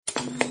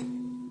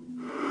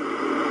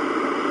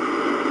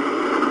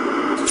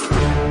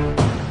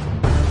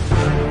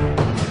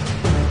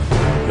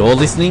You're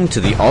listening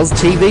to the Oz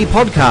TV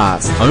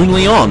podcast,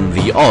 only on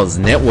the Oz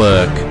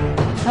Network.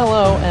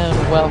 Hello and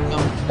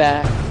welcome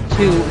back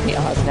to the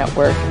Oz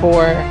Network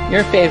for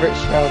your favorite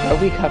show where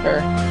we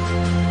cover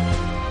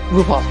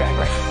RuPaul's Drag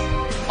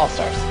Race,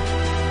 All-Stars,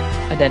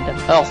 Addendum,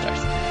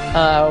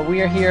 All-Stars.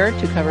 We are here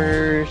to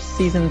cover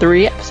Season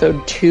 3,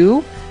 Episode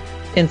 2.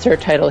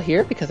 Insert title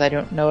here because I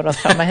don't know it off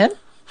the top of my head.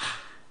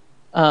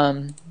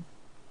 And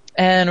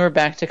we're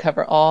back to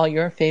cover all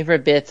your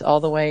favorite bits all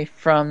the way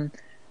from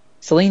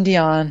Celine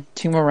Dion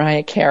to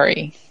Mariah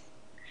Carey.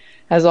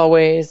 As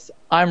always,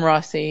 I'm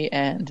Rossi,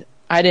 and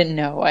I didn't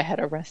know I had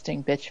a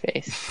resting bitch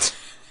face.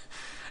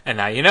 And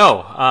now you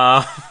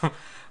know.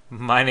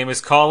 My name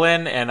is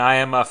Colin, and I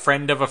am a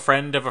friend of a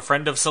friend of a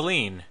friend of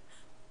Celine.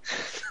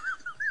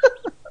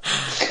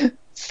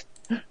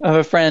 Of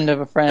a friend,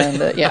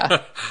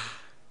 yeah.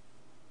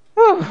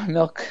 Whew,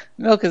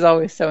 milk is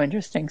always so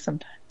interesting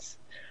sometimes.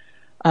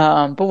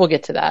 But we'll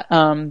get to that.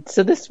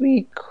 So this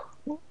week,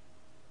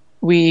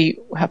 we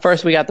got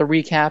the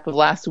recap of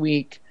last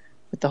week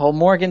with the whole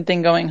Morgan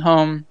thing going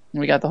home. And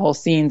we got the whole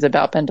scenes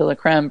about Ben de la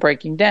Creme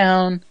breaking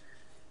down,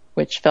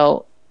 which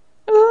felt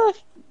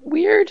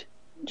weird.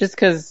 Just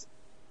because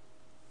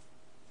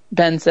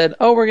Ben said,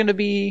 we're going to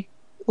be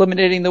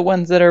eliminating the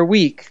ones that are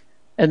weak,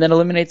 and then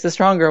eliminates the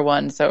stronger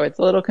one. So it's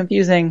a little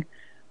confusing.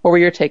 What were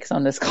your takes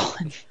on this,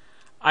 Colin?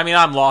 I mean,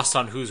 I'm lost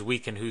on who's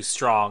weak and who's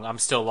strong. I'm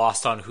still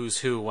lost on who's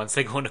who once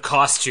they go into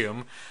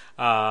costume.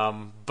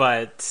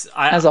 But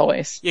as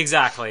always.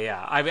 Exactly,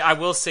 yeah. I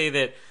will say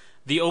that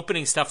the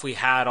opening stuff we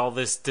had, all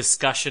this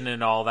discussion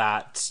and all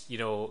that,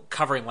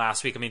 covering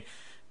last week, I mean,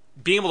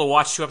 being able to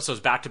watch 2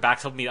 episodes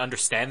back-to-back helped me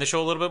understand the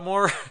show a little bit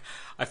more.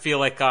 I feel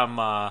like I'm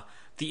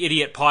the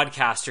idiot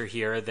podcaster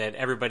here that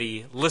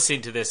everybody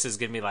listening to this is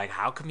going to be like,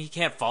 how come he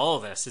can't follow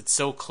this? It's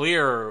so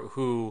clear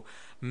who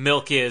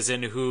Milk is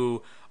and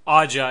who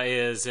Aja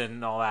is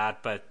and all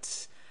that.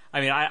 But, I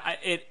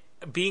mean,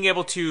 being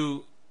able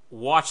to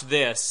watch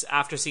this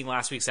after seeing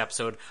last week's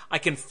episode, I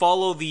can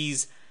follow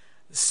these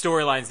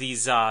storylines,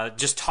 these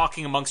just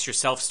talking amongst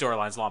yourself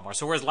storylines a lot more.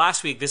 So whereas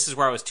last week, this is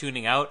where I was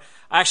tuning out,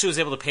 I actually was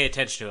able to pay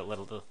attention to it a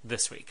little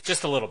this week,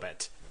 just a little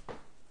bit.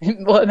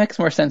 Well, it makes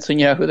more sense when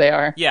you know who they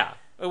are. Yeah,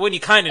 when you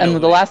kind of know and who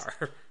the they last,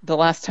 are. The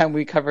last time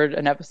we covered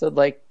an episode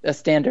like a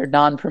standard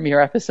non-premiere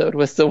episode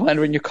was the one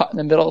when you're caught in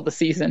the middle of the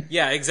season.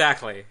 Yeah,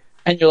 exactly.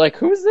 And you're like,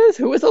 who's this?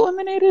 Who was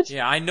eliminated?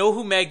 Yeah, I know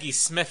who Maggie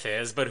Smith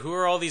is, but who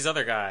are all these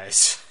other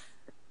guys?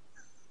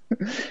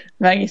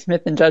 Maggie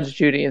Smith and Judge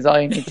Judy is all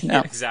you need to know.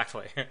 Yeah,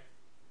 exactly.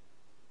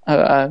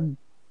 And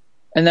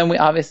then we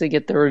obviously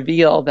get the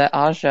reveal that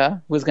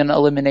Aja was going to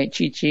eliminate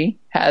Chi-Chi,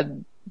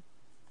 had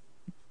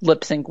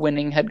lip sync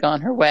winning had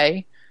gone her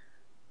way.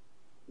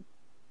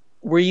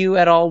 Were you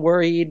at all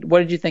worried? What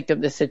did you think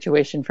of this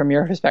situation from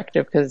your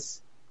perspective?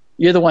 Because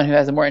you're the one who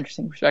has a more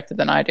interesting perspective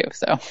than I do.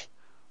 So,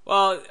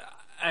 well,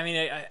 I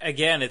mean,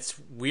 again, it's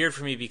weird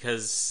for me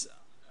because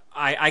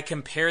I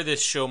compare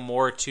this show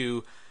more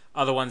to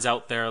other ones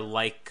out there,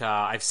 like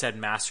I've said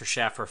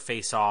MasterChef or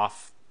Face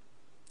Off,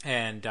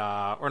 and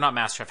or not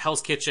MasterChef,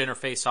 Hell's Kitchen or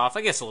Face Off.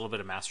 I guess a little bit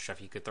of MasterChef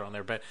you could throw in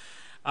there, but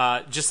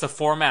just the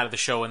format of the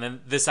show, and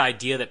then this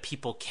idea that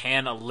people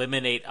can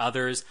eliminate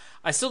others.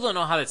 I still don't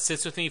know how that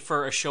sits with me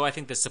for a show I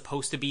think that's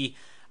supposed to be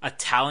a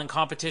talent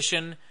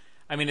competition.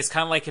 I mean, it's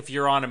kind of like if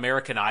you're on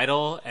American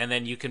Idol and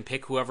then you can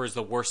pick whoever's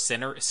the worst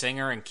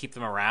singer and keep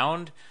them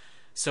around.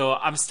 So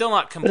I'm still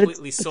not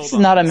completely sold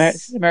on this.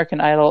 It's American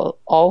Idol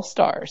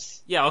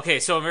All-Stars. Yeah, okay,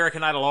 so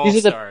American Idol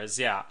All-Stars,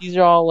 yeah. These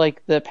are all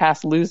like the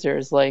past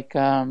losers, like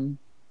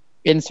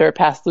insert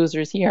past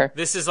losers here.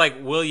 This is like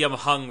William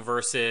Hung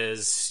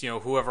versus,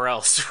 whoever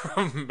else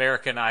from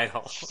American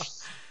Idol.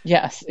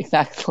 Yes,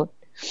 exactly.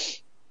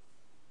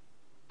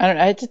 I don't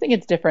know, I just think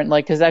it's different,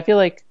 like, because I feel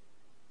like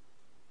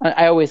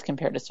I always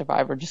compare to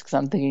Survivor just because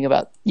I'm thinking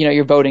about,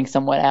 you're voting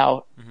someone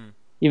out,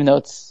 even though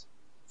it's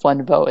fun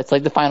to vote. It's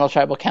like the final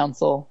tribal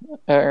council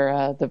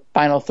or the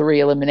final 3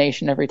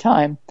 elimination every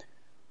time.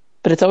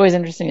 But it's always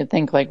interesting to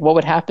think, like, what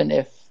would happen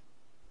if,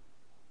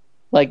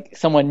 like,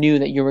 someone knew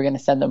that you were going to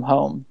send them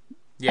home?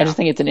 Yeah. I just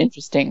think it's an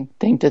interesting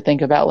thing to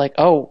think about, like,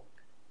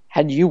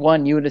 had you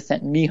won, you would have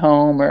sent me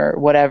home or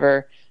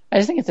whatever. I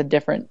just think it's a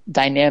different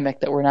dynamic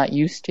that we're not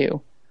used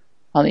to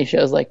on these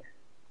shows. Like,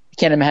 you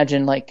can't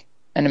imagine, like,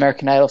 an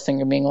American Idol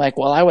singer being like,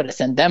 well, I would have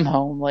sent them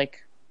home.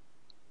 Like,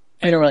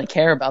 we don't really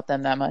care about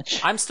them that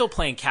much. I'm still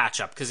playing catch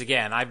up because,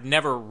 again, I've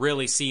never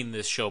really seen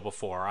this show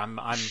before. I'm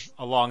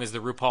along as the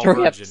RuPaul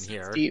virgin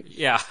here. Steve.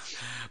 Yeah,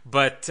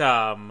 but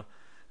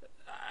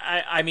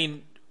I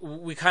mean,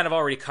 we kind of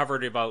already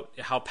covered about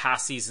how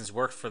past seasons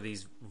worked for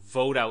these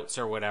vote outs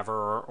or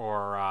whatever,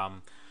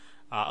 or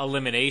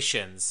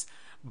eliminations.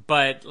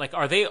 But, like,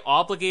 are they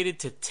obligated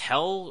to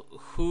tell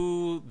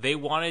who they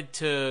wanted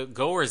to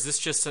go, or is this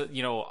just,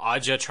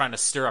 Aja trying to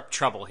stir up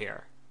trouble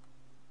here?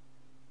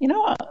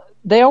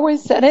 They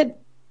always said it.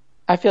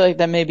 I feel like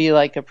that may be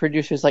like a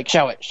producer's like,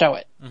 show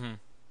it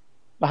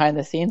behind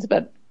the scenes.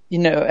 But,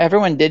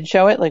 everyone did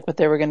show it, like what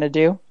they were going to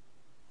do.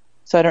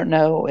 So I don't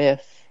know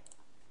if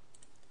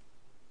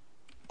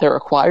they're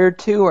required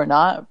to or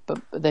not,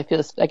 but they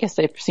feel, I guess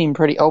they seem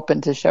pretty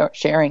open to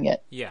sharing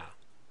it. Yeah.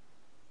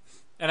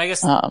 And I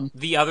guess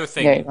the other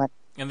thing,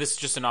 and this is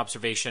just an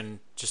observation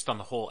just on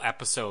the whole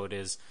episode,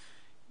 is,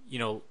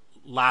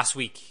 last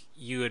week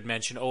you had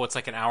mentioned, it's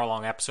like an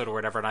hour-long episode or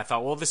whatever, and I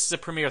thought, well, this is a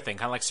premiere thing,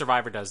 kind of like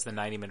Survivor does, the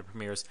 90-minute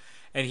premieres.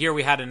 And here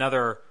we had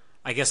another,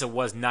 I guess it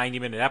was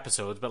 90-minute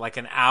episodes, but like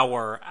an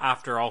hour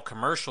after all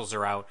commercials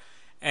are out.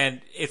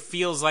 And it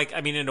feels like,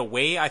 in a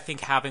way, I think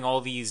having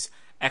all these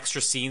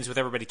extra scenes with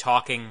everybody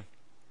talking,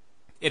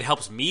 it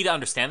helps me to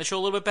understand the show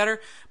a little bit better,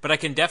 but I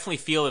can definitely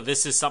feel that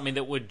this is something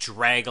that would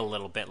drag a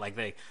little bit.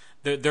 Like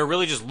they're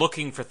really just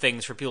looking for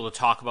things for people to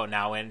talk about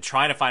now and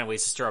trying to find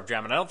ways to stir up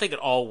drama. And I don't think it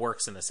all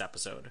works in this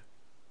episode.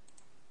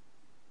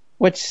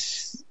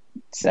 Which,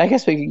 I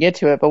guess we could get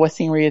to it, but what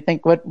scene were you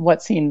think?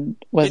 What scene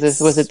was this?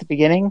 Was it the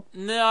beginning?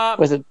 No.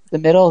 Was it the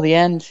middle, the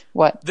end?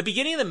 What? The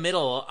beginning and the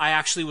middle, I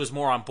actually was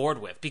more on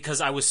board with, because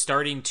I was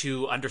starting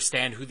to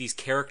understand who these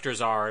characters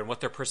are and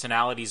what their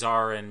personalities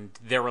are and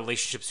their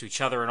relationships to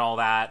each other and all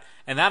that.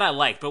 And that I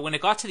liked. But when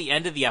it got to the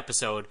end of the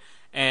episode,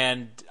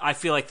 and I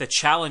feel like the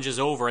challenge is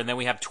over, and then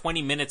we have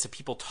 20 minutes of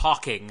people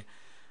talking,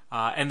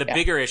 and the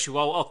bigger issue,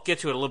 well, I'll get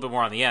to it a little bit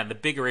more on the end. The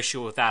bigger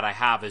issue with that I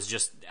have is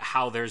just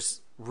how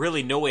there's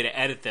really no way to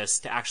edit this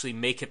to actually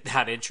make it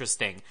that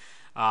interesting.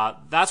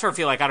 That's where I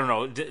feel like, I don't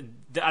know,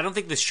 I don't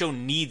think this show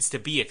needs to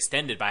be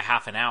extended by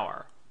half an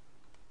hour.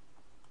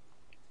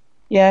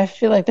 Yeah, I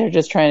feel like they're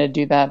just trying to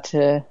do that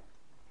to,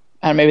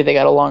 and maybe they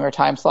got a longer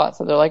time slot,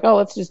 so they're like, oh,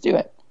 let's just do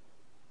it.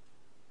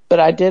 But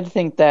I did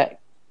think that,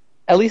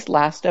 at least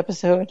last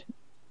episode,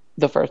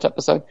 the first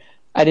episode,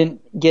 I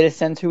didn't get a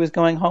sense who was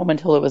going home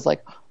until it was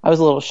like, I was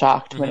a little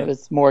shocked when it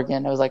was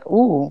Morgan. I was like,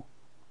 ooh.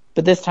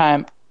 But this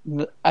time,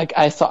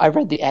 I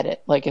read the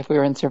edit, like if we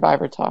were in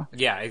Survivor Talk.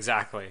 Yeah,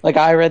 exactly. Like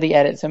I read the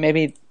edit, so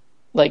maybe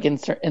like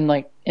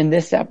in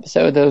this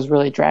episode, those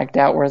really dragged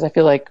out. Whereas I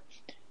feel like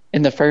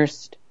in the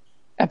first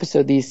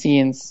episode, these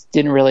scenes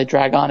didn't really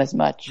drag on as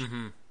much.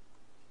 Mm-hmm.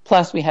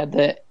 Plus, we had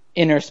the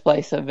inner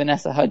splice of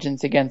Vanessa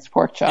Hudgens against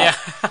Pork Chop,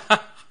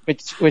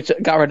 which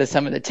got rid of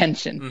some of the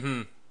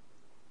tension.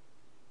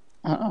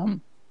 Mm-hmm.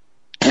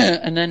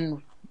 And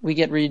then we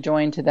get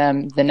rejoined to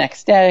them the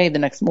next day, the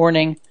next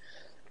morning.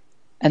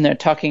 And they're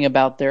talking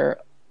about their,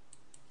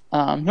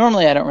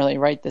 normally I don't really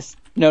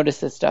notice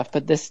this stuff,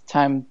 but this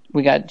time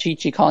we got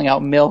Chi-Chi calling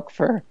out Milk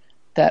for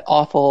that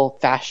awful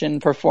fashion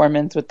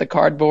performance with the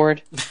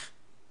cardboard.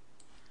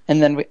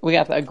 And then we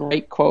got a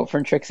great quote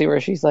from Trixie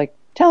where she's like,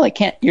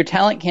 your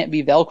talent can't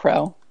be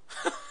Velcro.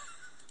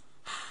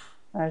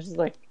 I was just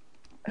like,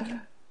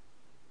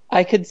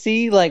 I could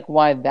see like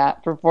why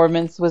that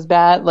performance was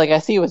bad. Like I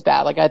see it was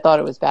bad. Like I thought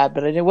it was bad,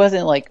 but it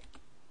wasn't like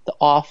the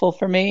awful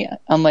for me.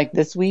 Unlike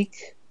this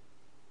week.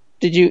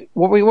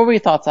 What were your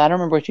thoughts? I don't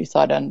remember what you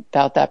thought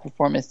about that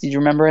performance. Did you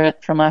remember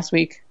it from last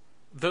week?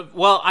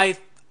 I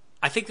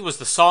think it was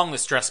the song that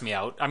stressed me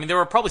out. There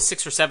were probably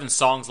 6 or 7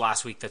 songs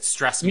last week that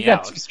stressed me out. You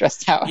got too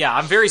stressed out. Yeah,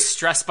 I'm very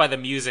stressed by the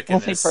music in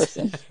this.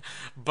 Person.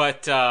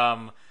 But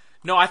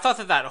no, I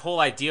thought that whole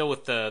idea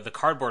with the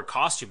cardboard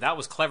costume, that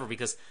was clever,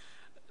 because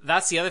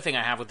that's the other thing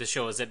I have with this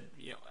show is that,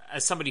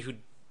 as somebody who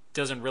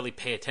doesn't really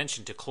pay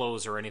attention to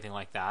clothes or anything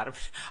like that.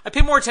 I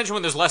pay more attention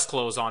when there's less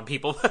clothes on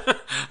people.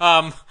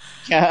 Yeah,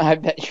 I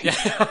bet you.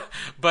 Yeah.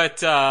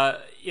 But,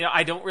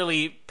 I don't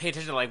really pay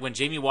attention to, like, when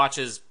Jamie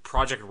watches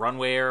Project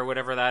Runway or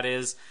whatever that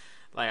is.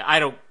 Like, I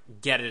don't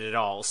get it at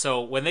all.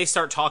 So when they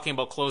start talking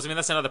about clothes,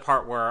 that's another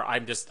part where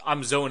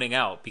I'm zoning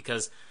out,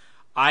 because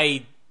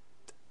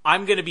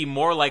I'm going to be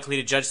more likely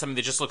to judge something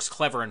that just looks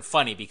clever and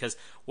funny, because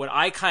what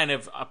I kind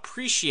of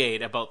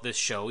appreciate about this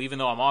show, even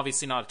though I'm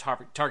obviously not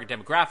a target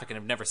demographic and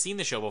have never seen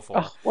the show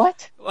before.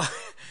 What?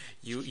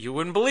 You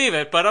wouldn't believe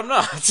it, but I'm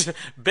not.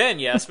 Ben,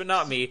 yes, but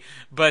not me.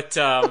 But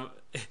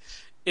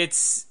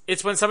it's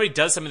when somebody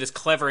does something that's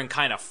clever and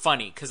kind of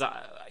funny, because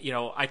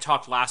I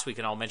talked last week,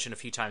 and I'll mention a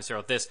few times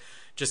throughout this,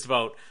 just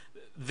about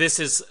this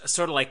is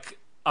sort of like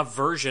a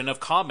version of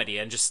comedy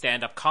and just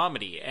stand-up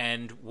comedy.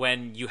 And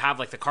when you have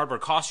like the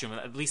cardboard costume,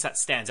 at least that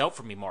stands out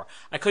for me more.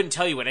 I couldn't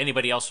tell you what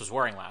anybody else was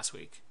wearing last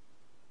week.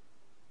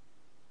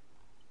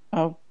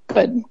 Oh,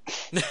 good.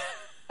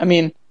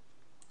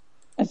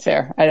 That's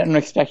fair. I didn't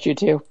expect you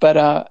to, but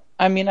I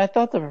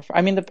thought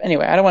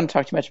anyway, I don't want to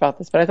talk too much about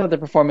this, but I thought the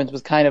performance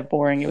was kind of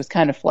boring. It was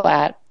kind of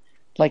flat,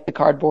 like the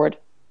cardboard.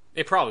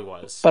 It probably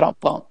was. But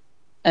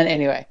and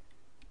anyway.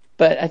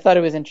 But I thought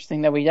it was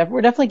interesting that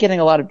we're definitely getting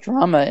a lot of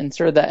drama, and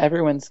sort of that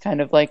everyone's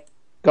kind of like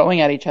going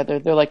at each other.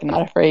 They're like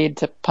not afraid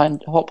to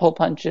pull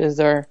punches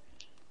or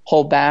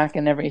hold back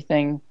and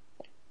everything.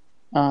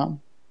 But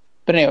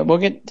anyway, we'll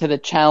get to the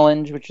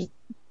challenge, which is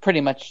pretty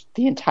much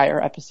the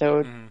entire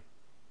episode,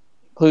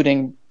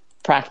 including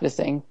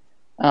practicing.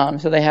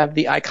 So they have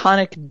the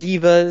iconic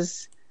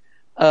divas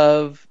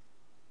of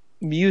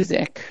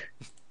music,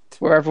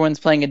 where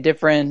everyone's playing a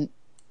different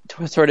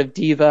sort of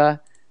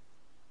diva.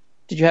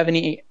 Did you have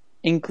any?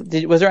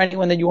 Was there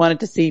anyone that you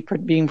wanted to see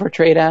being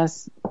portrayed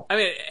as?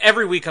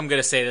 Every week I'm going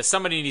to say this.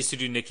 Somebody needs to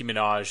do Nicki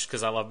Minaj,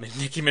 because I love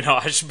Nicki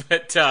Minaj.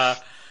 But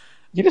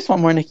You just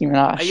want more Nicki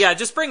Minaj. Yeah,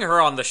 just bring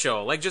her on the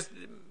show. Like, just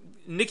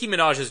Nicki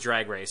Minaj's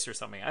Drag Race or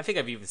something. I think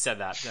I've even said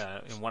that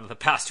in one of the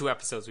past 2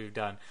 episodes we've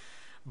done.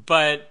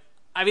 But,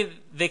 I mean,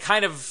 they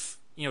kind of,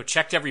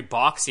 checked every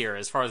box here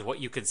as far as what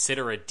you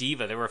consider a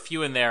diva. There were a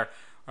few in there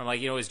where I'm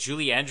like, is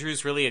Julie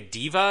Andrews really a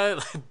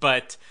diva?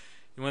 But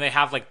when they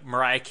have, like,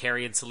 Mariah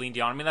Carey and Celine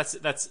Dion, I mean,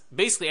 that's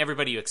basically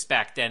everybody you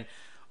expect. And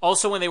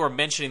also when they were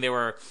mentioning, they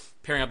were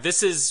pairing up,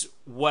 this is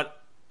what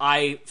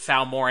I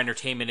found more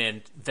entertainment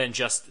in than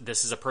just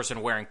this is a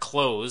person wearing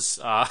clothes,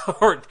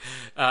 or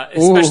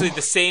especially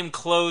the same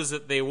clothes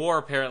that they wore,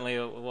 apparently.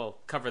 We'll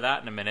cover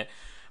that in a minute.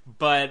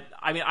 But,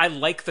 I mean, I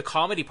like the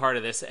comedy part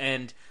of this,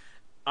 and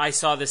I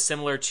saw this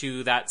similar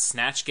to that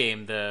Snatch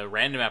Game, the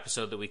random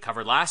episode that we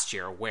covered last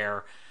year,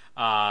 where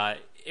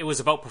it was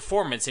about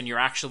performance, and you're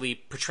actually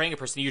portraying a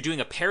person, you're doing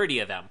a parody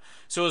of them.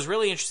 So it was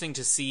really interesting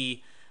to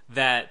see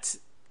that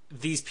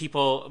these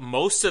people,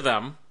 most of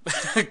them,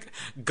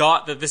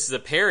 got that this is a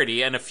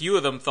parody, and a few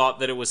of them thought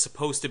that it was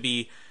supposed to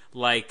be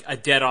like a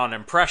dead-on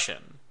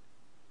impression.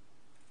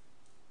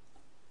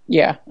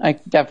 Yeah, I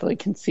definitely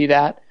can see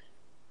that.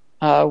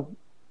 I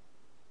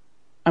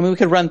mean, we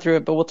could run through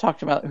it, but we'll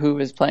talk about who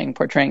is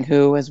portraying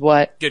who as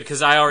what. Good,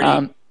 because I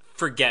already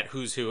forget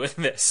who's who in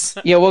this.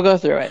 Yeah, we'll go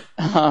through it.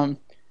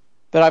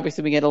 But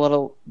obviously we get a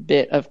little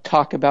bit of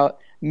talk about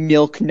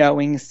Milk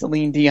knowing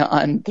Celine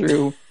Dion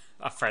through...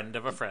 a friend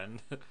of a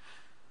friend.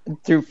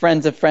 Through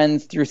friends of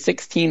friends, through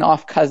 16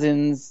 off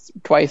cousins,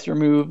 twice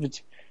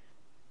removed.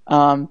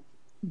 But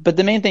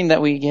the main thing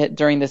that we get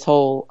during this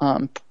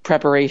whole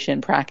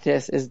preparation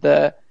practice is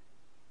the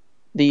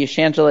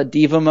Shangela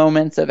diva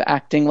moments of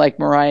acting like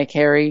Mariah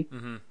Carey,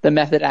 the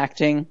method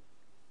acting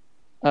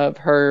of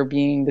her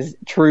being the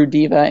true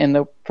diva in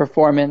the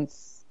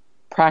performance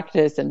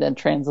practice and then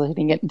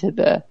translating it into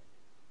the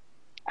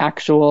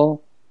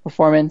actual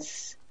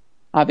performance.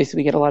 Obviously,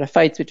 we get a lot of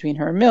fights between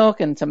her and Milk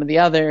and some of the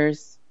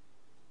others.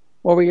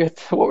 What were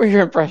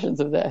your impressions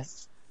of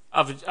this?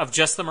 Of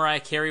just the Mariah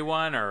Carey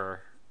one,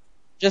 or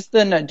just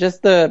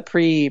the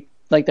pre,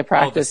 like the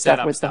practice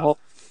stuff with stuff. The whole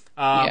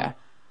yeah.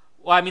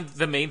 Well, I mean,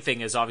 the main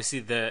thing is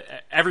obviously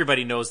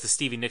everybody knows the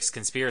Stevie Nicks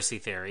conspiracy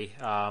theory.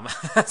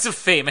 That's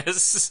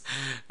famous.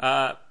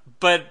 But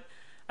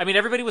I mean,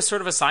 everybody was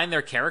sort of assigned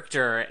their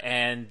character,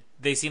 and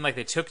they seemed like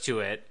they took to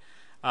it.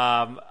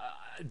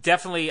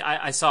 Definitely,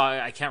 I saw.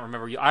 I can't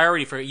remember. I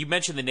already forget. You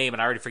mentioned the name,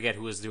 and I already forget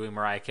who was doing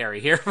Mariah Carey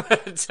here.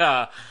 But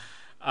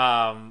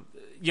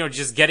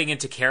just getting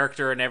into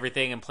character and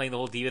everything, and playing the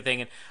whole diva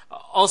thing, and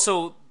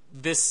also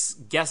this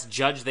guest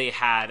judge they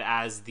had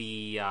as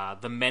the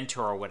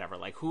mentor or whatever.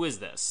 Like, who is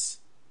this?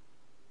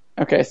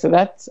 Okay, so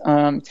that's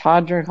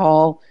Todrick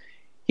Hall.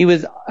 He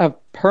was a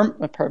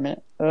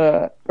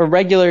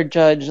regular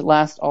judge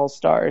last All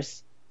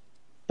Stars.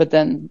 But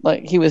then,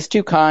 like, he was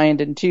too kind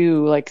and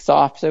too, like,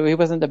 soft, so he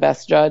wasn't the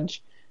best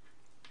judge.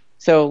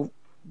 So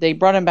they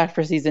brought him back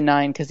for season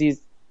 9 because he's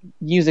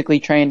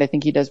musically trained. I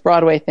think he does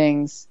Broadway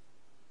things.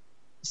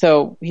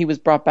 So he was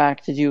brought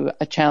back to do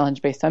a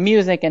challenge based on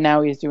music, and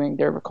now he's doing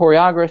their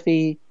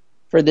choreography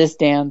for this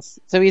dance.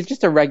 So he's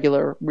just a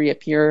regular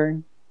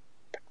reappearing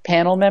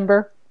panel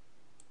member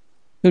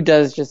who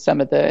does just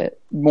some of the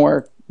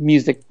more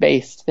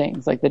music-based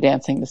things, like the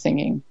dancing, the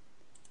singing,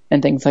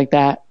 and things like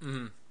that.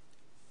 Mm-hmm.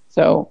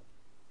 So,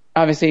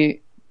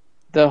 obviously,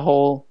 the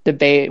whole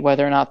debate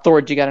whether or not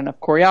Thorgy got enough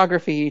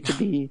choreography to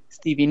be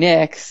Stevie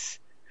Nicks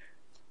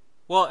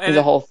is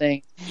a whole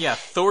thing. Yeah,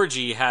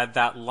 Thorgy had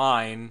that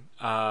line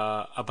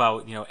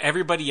about,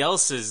 everybody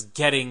else is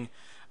getting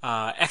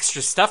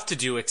extra stuff to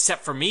do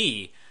except for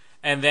me.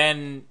 And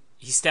then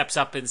he steps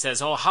up and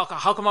says, oh,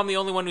 how come I'm the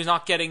only one who's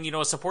not getting,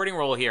 a supporting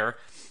role here?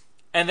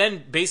 And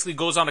then basically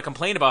goes on to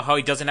complain about how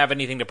he doesn't have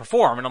anything to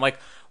perform. And I'm like,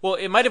 well,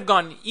 it might have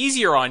gone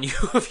easier on you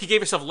if you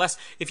gave yourself less.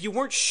 If you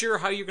weren't sure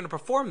how you're going to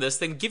perform this,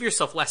 then give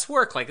yourself less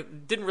work. Like,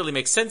 it didn't really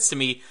make sense to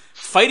me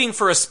fighting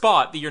for a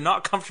spot that you're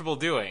not comfortable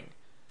doing.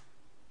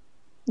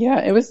 Yeah,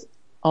 it was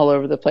all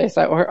over the place.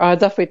 I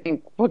definitely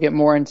think we'll get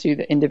more into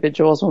the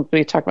individuals when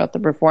we talk about the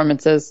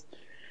performances.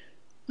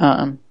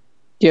 Do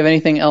you have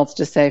anything else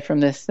to say from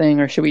this thing,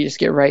 or should we just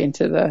get right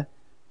into the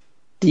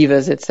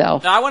Divas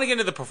itself? No, I want to get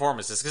into the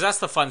performances because that's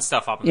the fun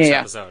stuff up in this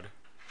episode.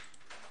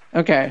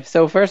 Okay,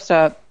 so first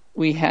up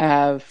we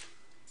have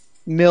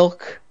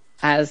Milk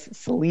as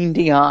Celine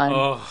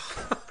Dion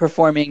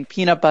performing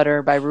Peanut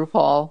Butter by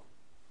RuPaul.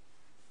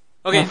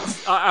 Okay,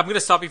 I'm going to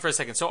stop you for a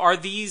second. So are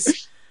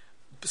these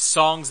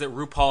songs that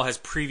RuPaul has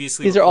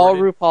previously These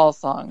recorded? are all RuPaul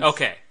songs.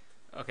 Okay.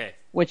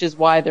 Which is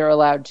why they're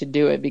allowed to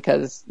do it,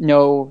 because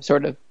no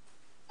sort of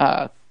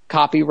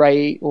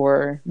copyright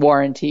or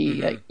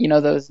warranty,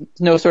 those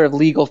no sort of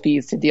legal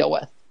fees to deal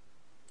with.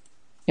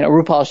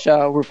 RuPaul's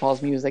show,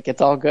 RuPaul's music,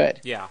 it's all good.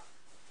 Yeah.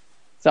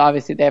 So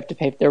obviously they have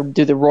to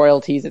do the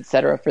royalties,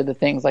 etc., for the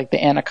things like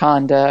the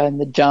Anaconda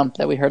and the Jump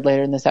that we heard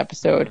later in this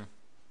episode. Mm-hmm.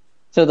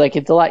 So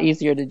it's a lot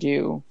easier to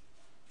do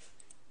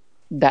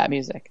that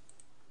music.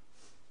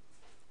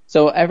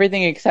 So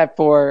everything except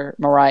for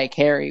Mariah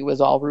Carey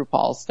was all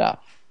RuPaul's stuff.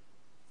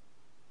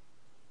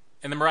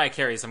 And the Mariah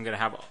Careys I'm going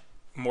to have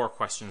more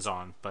questions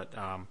on, but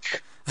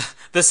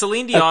the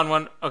Celine Dion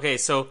one. Okay,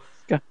 so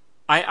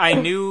I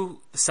knew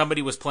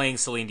somebody was playing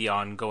Celine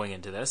Dion going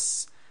into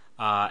this,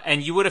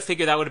 and you would have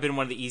figured that would have been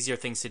one of the easier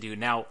things to do.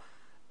 Now,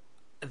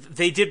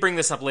 they did bring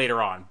this up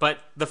later on, but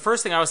the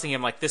first thing I was thinking,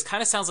 I'm like, this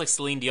kind of sounds like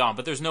Celine Dion,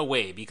 but there's no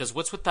way, because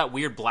what's with that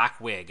weird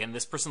black wig? And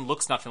this person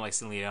looks nothing like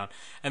Celine Dion,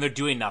 and they're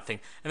doing nothing.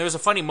 And there was a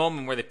funny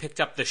moment where they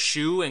picked up the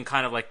shoe and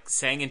kind of like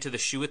sang into the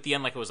shoe at the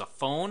end like it was a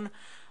phone,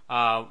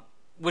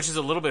 which is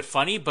a little bit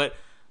funny, but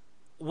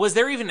was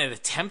there even an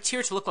attempt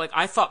here to look like...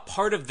 I thought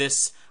part of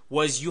this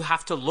was you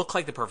have to look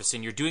like the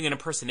person, you're doing an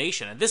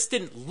impersonation, and this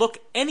didn't look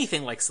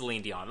anything like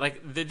Celine Dion. Like,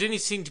 there didn't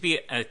seem to be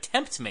an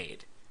attempt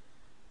made.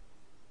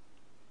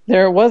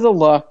 There was a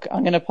look.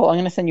 I'm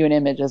gonna send you an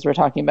image as we're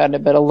talking about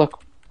it, but a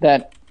look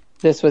that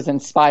this was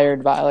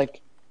inspired by,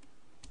 like,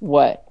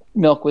 what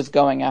Milk was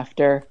going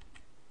after,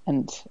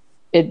 and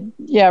it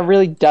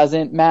really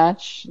doesn't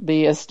match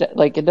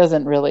like, it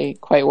doesn't really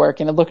quite work,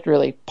 and it looked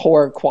really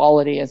poor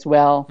quality as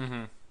well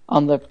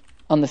on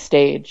the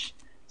stage.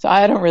 So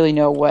I don't really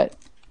know what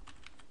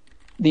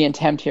the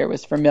intent here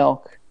was for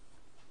Milk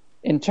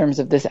in terms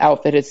of this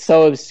outfit. It's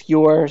so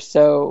obscure,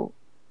 so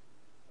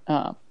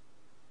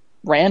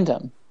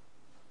random.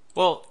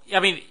 Well, I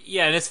mean,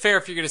 yeah, and it's fair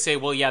if you're going to say,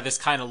 well, yeah, this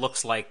kind of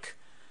looks like,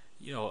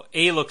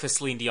 a look that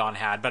Celine Dion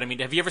had. But, I mean,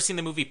 have you ever seen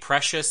the movie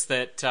Precious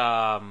that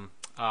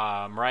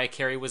Mariah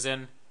Carey was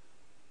in?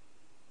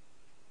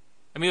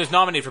 I mean, it was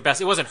nominated for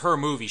Best... It wasn't her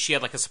movie. She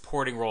had, like, a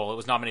supporting role. It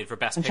was nominated for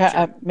Best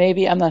Picture.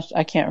 Maybe,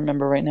 I can't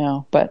remember right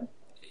now, but...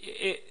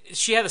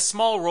 She had a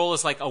small role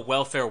as, like, a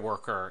welfare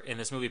worker in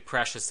this movie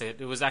Precious.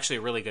 It was actually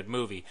a really good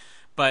movie.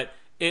 But...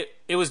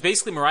 It was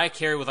basically Mariah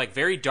Carey with, like,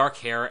 very dark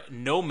hair,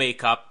 no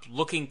makeup,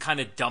 looking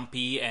kind of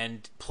dumpy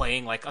and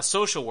playing like a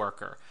social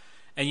worker.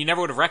 And you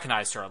never would have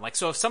recognized her. Like,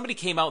 so if somebody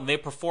came out and they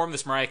performed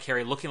this Mariah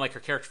Carey looking like her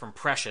character from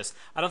Precious,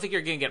 I don't think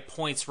you're going to get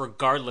points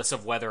regardless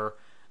of whether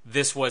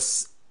this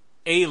was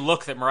a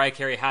look that Mariah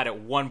Carey had at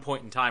one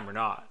point in time or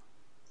not.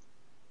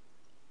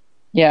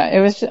 Yeah, it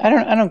was just, I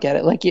don't get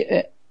it. Like,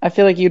 I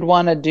feel like you'd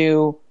want to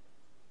do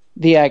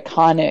the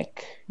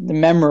iconic, the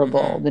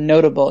memorable, the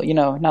notable,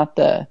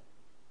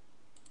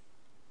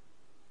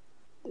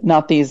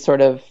 not these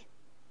sort of,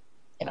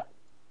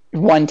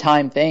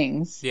 one-time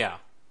things. Yeah.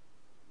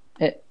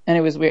 And it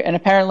was weird. And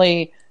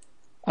apparently,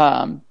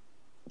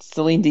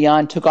 Celine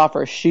Dion took off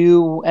her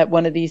shoe at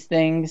one of these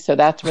things, so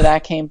that's where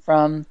that came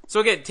from. So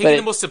again, taking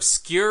the most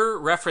obscure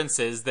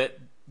references that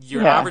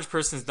your average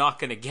person's not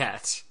going to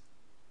get.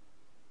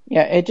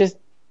 Yeah, it just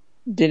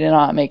did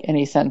not make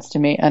any sense to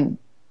me. And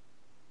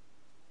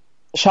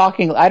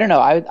shockingly, I don't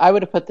know, I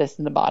would have put this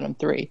in the bottom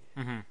 3.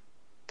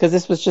 Because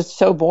this was just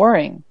so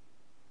boring.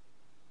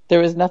 There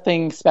was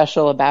nothing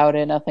special about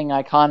it, nothing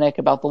iconic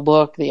about the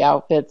look, the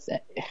outfits,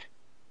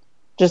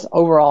 just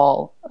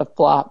overall a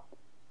flop.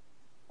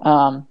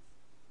 And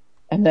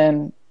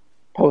then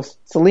post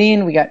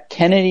Celine, we got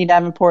Kennedy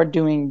Davenport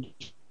doing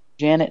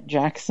Janet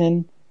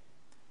Jackson,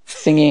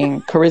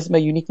 singing Charisma,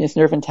 Uniqueness,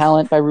 Nerve, and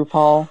Talent by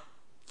RuPaul.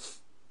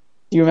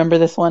 Do you remember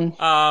this one?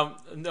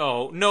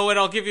 No, and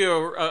I'll give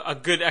you a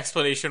good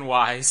explanation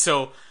why.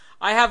 So...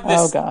 I have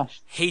this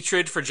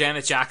hatred for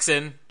Janet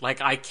Jackson.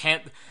 Like, I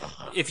can't...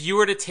 If you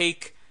were to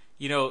take,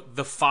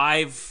 the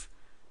 5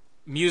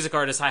 music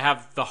artists I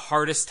have the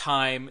hardest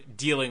time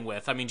dealing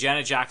with, I mean,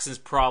 Janet Jackson's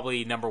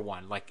probably number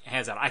 1, like,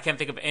 hands out. I can't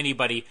think of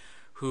anybody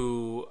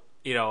who,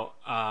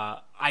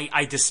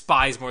 I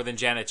despise more than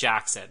Janet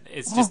Jackson.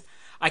 It's just...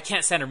 I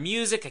can't stand her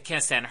music. I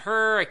can't stand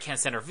her. I can't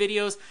stand her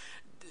videos.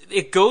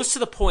 It goes to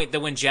the point that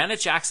when Janet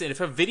Jackson...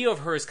 If a video of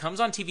hers comes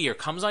on TV or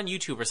comes on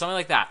YouTube or something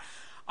like that...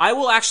 I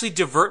will actually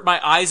divert my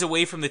eyes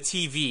away from the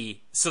TV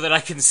so that I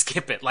can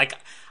skip it. Like,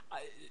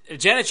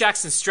 Janet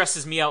Jackson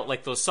stresses me out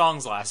like those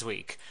songs last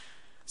week.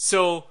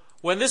 So,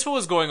 when this one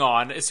was going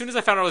on, as soon as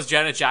I found out it was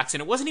Janet Jackson,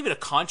 it wasn't even a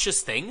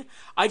conscious thing.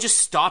 I just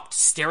stopped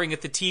staring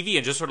at the TV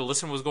and just sort of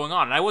listened to what was going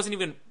on. And I wasn't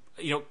even,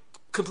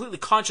 completely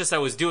conscious I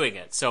was doing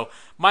it. So,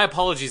 my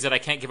apologies that I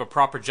can't give a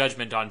proper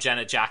judgment on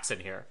Janet Jackson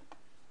here.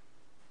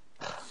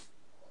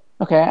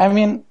 Okay, I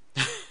mean,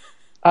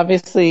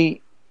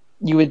 obviously...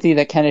 you would see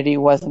that Kennedy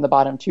was in the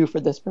bottom 2 for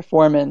this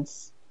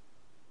performance.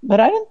 But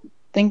I didn't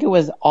think it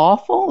was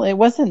awful. It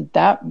wasn't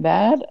that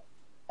bad.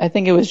 I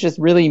think it was just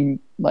really,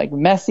 like,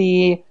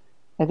 messy.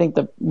 I think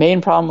the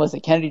main problem was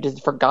that Kennedy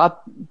just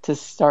forgot to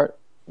start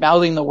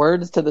mouthing the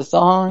words to the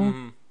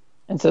song.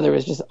 And so there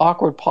was just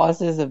awkward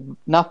pauses of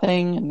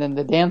nothing, and then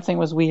the dancing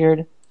was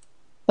weird.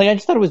 Like, I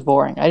just thought it was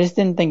boring. I just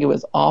didn't think it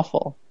was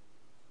awful.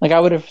 Like, I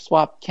would have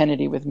swapped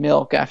Kennedy with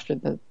Milk after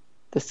the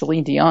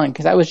Celine Dion,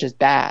 because that was just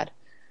bad.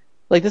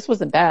 Like, this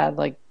wasn't bad.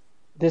 Like,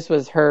 this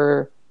was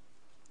her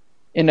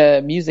in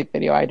a music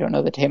video. I don't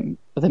know the name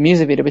of the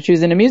music video, but she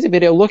was in a music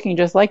video looking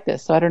just like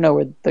this. So I don't know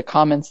where the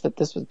comments that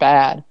this was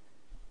bad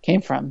came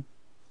from.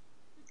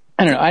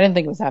 I don't know. I didn't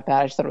think it was that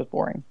bad. I just thought it was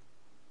boring.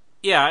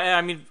 Yeah,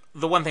 I mean,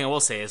 the one thing I will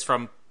say is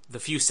from the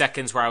few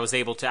seconds where I was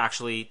able to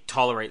actually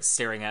tolerate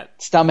staring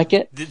at... Stomach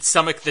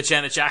the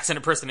Janet Jackson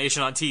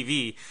impersonation on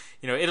TV,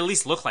 it at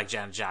least looked like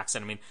Janet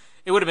Jackson. I mean,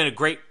 it would have been a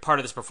great part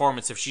of this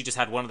performance if she just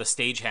had one of the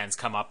stagehands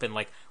come up and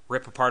like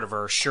rip a part of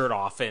her shirt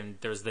off, and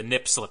there's the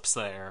nip slips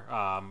there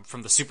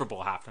from the Super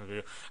Bowl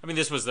halftime. I mean,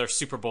 this was their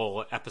Super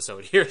Bowl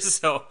episode here,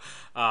 so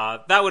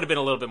that would have been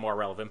a little bit more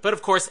relevant. But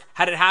of course,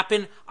 had it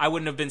happened, I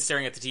wouldn't have been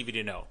staring at the TV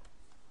to know.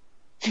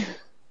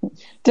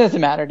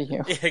 Doesn't matter to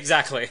you.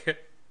 Exactly.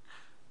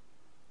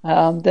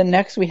 Then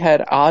next we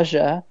had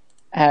Aja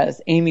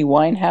as Amy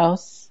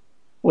Winehouse,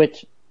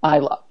 which I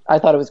loved. I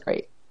thought it was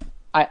great.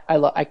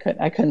 I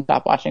couldn't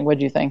stop watching. What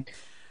did you think?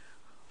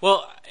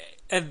 Well,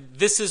 and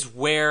this is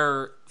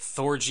where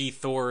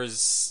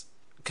Thor's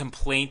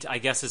complaint, I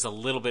guess, is a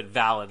little bit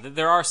valid.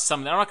 There are some,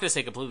 I'm not going to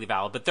say completely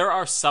valid, but there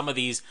are some of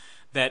these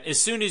that as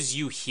soon as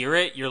you hear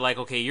it, you're like,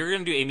 okay, you're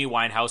going to do Amy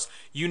Winehouse.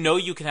 You know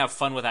you can have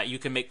fun with that. You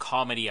can make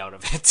comedy out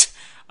of it.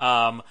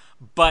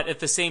 But at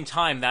the same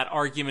time, that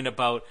argument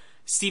about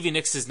Stevie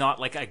Nicks is not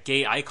like a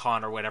gay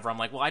icon or whatever, I'm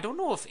like, well, I don't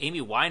know if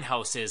Amy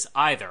Winehouse is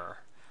either.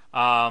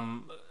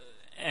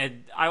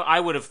 And I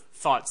would have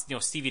thought,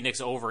 Stevie Nicks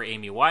over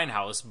Amy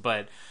Winehouse,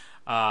 but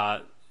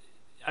I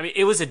mean,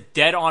 it was a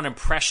dead-on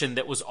impression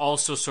that was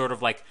also sort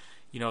of like,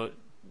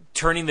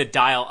 turning the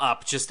dial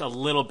up just a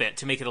little bit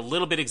to make it a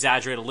little bit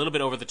exaggerated, a little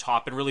bit over the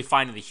top, and really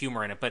finding the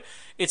humor in it. But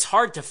it's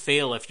hard to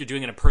fail if you're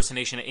doing an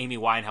impersonation of Amy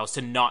Winehouse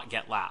to not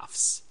get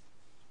laughs.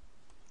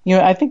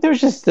 I think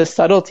there's just the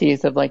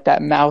subtleties of like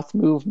that mouth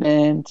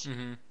movement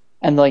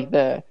and like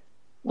the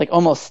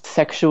almost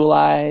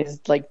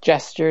sexualized like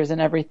gestures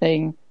and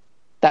everything.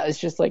 That is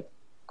just like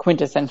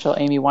quintessential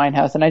Amy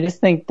Winehouse. And I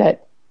just think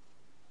that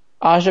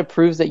Aja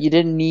proves that you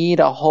didn't need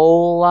a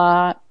whole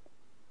lot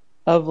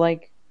of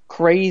like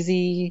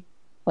crazy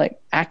like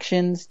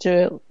actions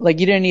to, like,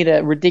 you didn't need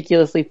a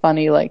ridiculously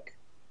funny like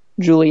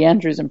Julie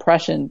Andrews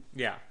impression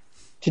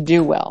to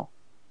do well.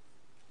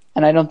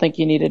 And I don't think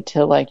you needed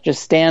to like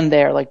just stand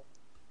there like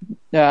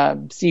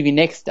Stevie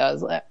Nicks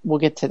does. We'll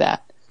get to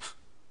that.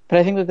 But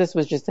I think that this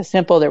was just a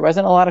simple, there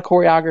wasn't a lot of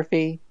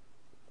choreography.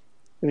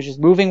 It was just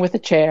moving with a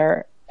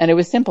chair, and it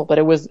was simple, but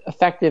it was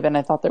effective, and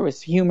I thought there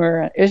was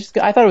humor.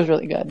 I thought it was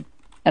really good.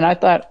 And I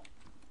thought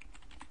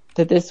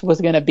that this was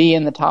going to be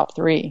in the top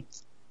 3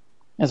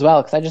 as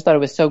well, because I just thought it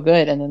was so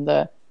good. And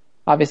then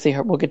obviously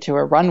we'll get to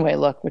her runway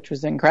look, which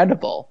was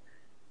incredible.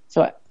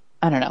 So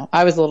I don't know.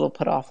 I was a little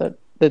put off that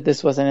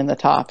this wasn't in the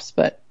tops,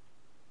 but.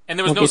 And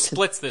there was no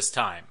splits this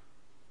time.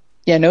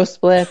 Yeah, no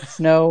splits,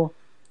 no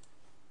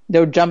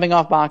jumping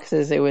off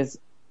boxes. It was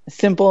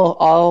simple,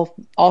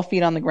 all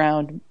feet on the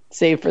ground,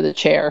 save for the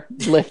chair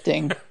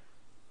lifting.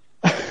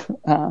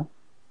 And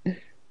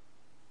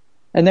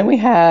then we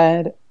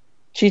had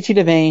Chi Chi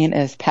DeVayne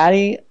as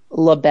Patti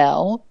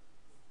LaBelle,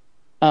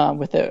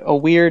 with a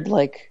weird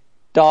like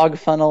dog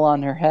funnel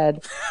on her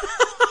head.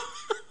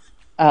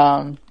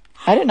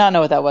 I did not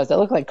know what that was. That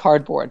looked like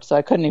cardboard, so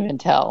I couldn't even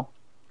tell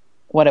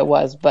what it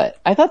was. But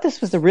I thought this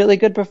was a really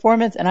good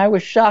performance, and I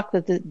was shocked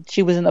that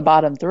she was in the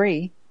bottom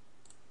 3.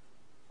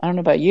 I don't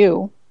know about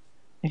you,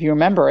 if you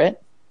remember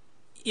it.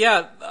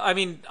 Yeah, I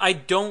mean, I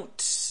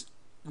don't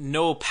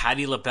know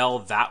Patti LaBelle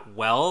that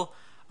well,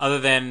 other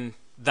than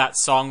that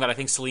song that I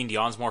think Celine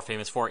Dion's more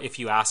famous for, If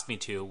You Ask Me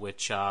To,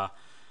 which,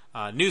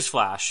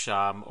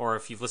 newsflash, or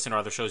if you've listened to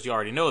other shows, you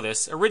already know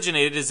this,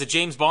 originated as a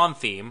James Bond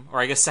theme, or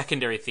I guess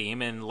secondary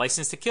theme, in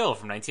License to Kill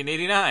from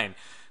 1989.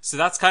 So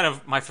that's kind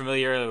of my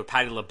familiarity with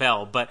Patti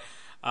LaBelle. But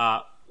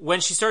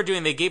when she started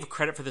doing, they gave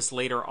credit for this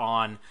later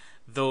on,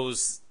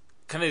 those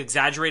kind of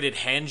exaggerated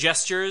hand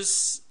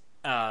gestures,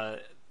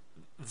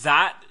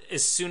 that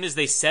as soon as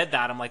they said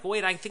that, I'm like,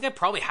 wait, I think I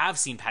probably have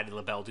seen Patti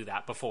LaBelle do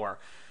that before.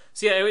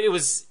 So yeah,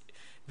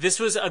 this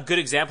was a good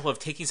example of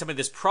taking something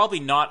that's probably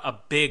not a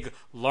big,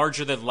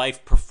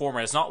 larger-than-life performer.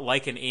 It's not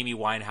like an Amy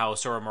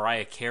Winehouse or a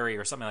Mariah Carey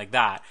or something like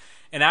that.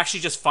 And actually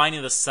just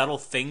finding the subtle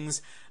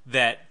things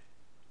that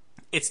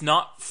it's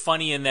not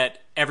funny in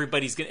that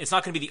it's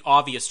not going to be the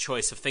obvious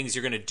choice of things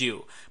you're going to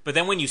do. But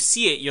then when you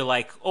see it, you're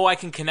like, oh, I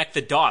can connect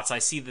the dots. I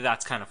see that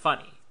that's kind of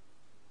funny.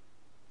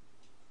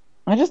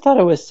 I just thought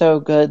it was so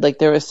good. Like,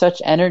 there was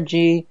such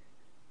energy,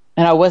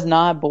 and I was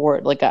not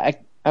bored. Like,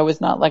 I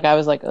was not like, I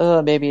was like,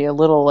 maybe a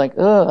little like,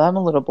 I'm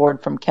a little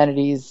bored from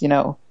Kennedy's,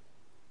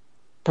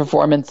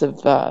 performance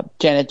of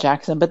Janet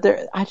Jackson. But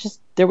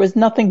there was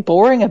nothing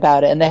boring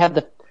about it. And they had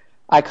the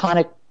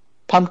iconic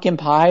pumpkin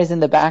pies in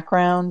the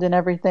background and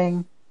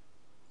everything.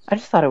 I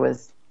thought it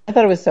was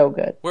so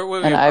good.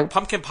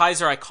 Pumpkin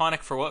pies are iconic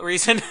for what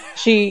reason?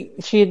 she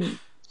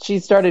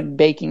started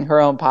baking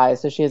her own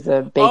pies, so she has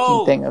a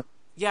baking thing of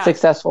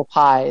successful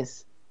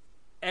pies.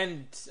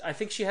 And I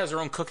think she has her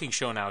own cooking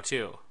show now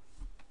too.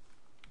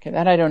 Okay,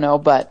 that I don't know,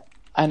 but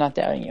I'm not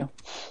doubting you.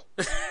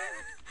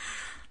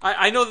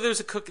 I know that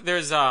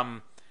there's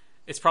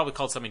it's probably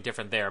called something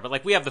different there, but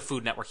like we have the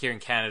Food Network here in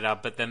Canada,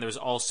 but then there's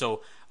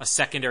also a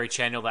secondary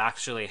channel that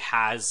actually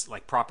has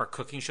like proper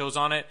cooking shows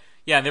on it.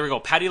 Yeah, and there we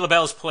go. Patti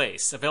LaBelle's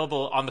Place,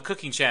 available on the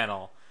cooking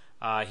channel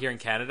here in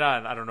Canada,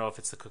 and I don't know if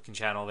it's the cooking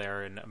channel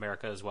there in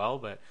America as well,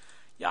 but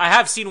yeah, I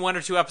have seen 1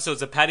 or 2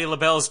 episodes of Patti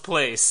LaBelle's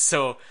Place,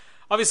 so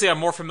obviously I'm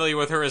more familiar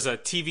with her as a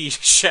TV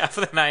chef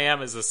than I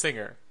am as a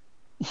singer.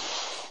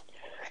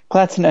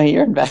 Glad to know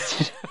you're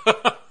invested.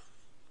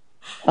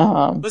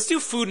 Let's do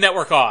Food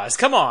Network Oz.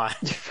 Come on.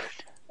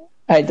 All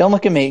right, don't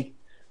look at me.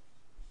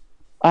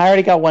 I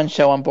already got one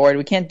show on board.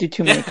 We can't do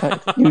too many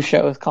new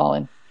shows,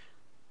 Colin.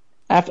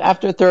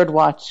 After third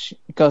watch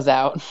goes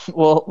out,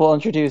 we'll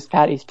introduce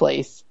Patty's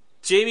Place.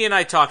 Jamie and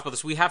I talked about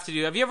this. We have to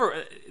do. Have you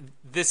ever?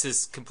 This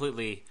is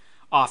completely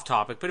off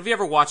topic, but have you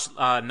ever watched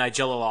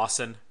Nigella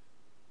Lawson?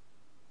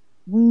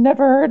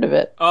 Never heard of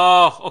it.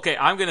 Oh, okay.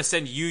 I'm going to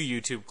send you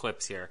YouTube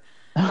clips here.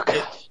 Oh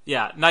gosh.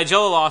 Yeah,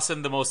 Nigella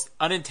Lawson, the most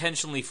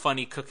unintentionally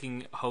funny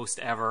cooking host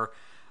ever.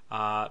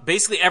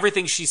 Basically,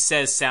 everything she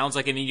says sounds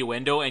like an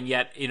innuendo, and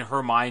yet in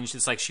her mind,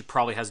 it's like she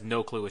probably has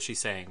no clue what she's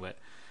saying. But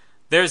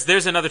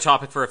there's another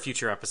topic for a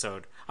future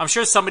episode. I'm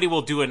sure somebody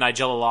will do a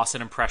Nigella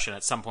Lawson impression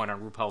at some point on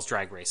RuPaul's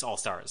Drag Race All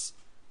Stars.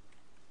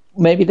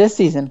 Maybe this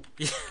season.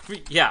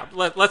 Yeah,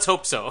 let's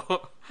hope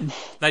so.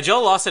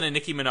 Nigella Lawson and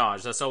Nicki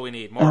Minaj. That's all we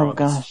need. More. Oh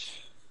gosh.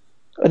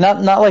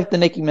 Not like the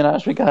Nicki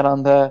Minaj we got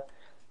on the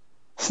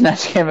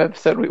Snatch Game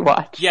episode we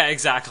watched. Yeah,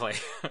 exactly.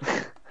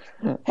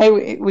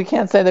 Hey, we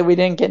can't say that we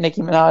didn't get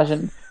Nicki Minaj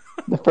in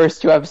the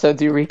first two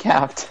episodes you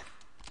recapped.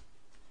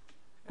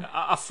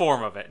 A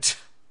form of it.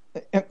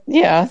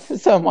 Yeah,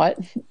 somewhat.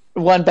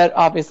 One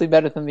obviously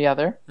better than the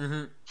other.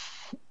 Mm-hmm.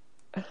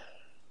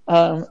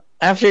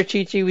 After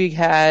Chi Chi, we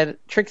had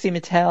Trixie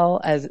Mattel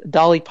as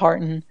Dolly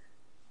Parton,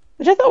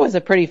 which I thought was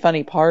a pretty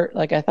funny part.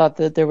 Like, I thought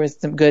that there was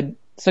some good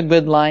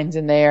lines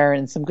in there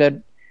and some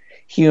good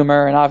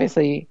humor, and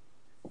obviously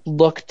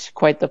looked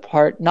quite the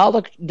part.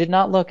 Did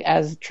not look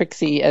as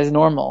Trixie as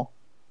normal.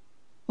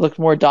 Looked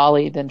more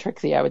Dolly than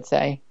Trixie, I would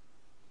say.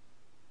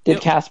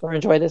 Did Casper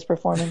enjoy this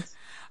performance?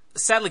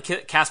 Sadly,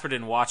 Casper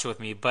didn't watch it with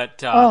me,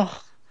 but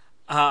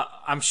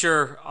I'm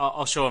sure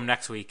I'll show him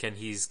next week, and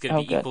he's going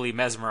to be equally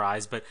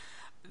mesmerized. But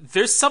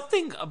there's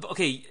something...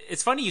 Okay,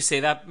 it's funny you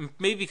say that,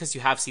 maybe because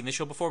you have seen the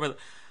show before, but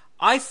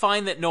I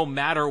find that no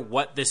matter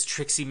what this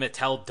Trixie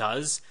Mattel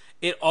does,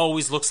 it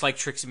always looks like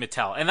Trixie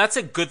Mattel. And that's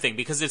a good thing,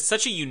 because it's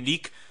such a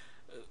unique,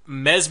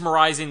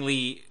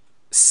 mesmerizingly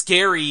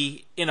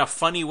scary, in a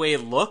funny way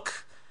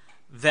look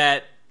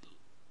that...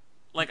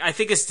 Like, I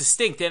think it's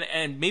distinct,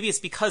 and maybe it's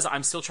because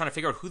I'm still trying to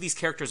figure out who these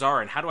characters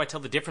are and how do I tell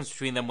the difference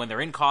between them when they're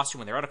in costume,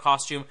 when they're out of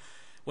costume.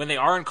 When they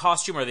are in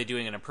costume, are they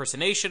doing an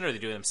impersonation? Are they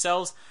doing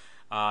themselves?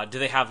 Do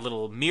they have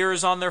little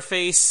mirrors on their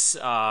face?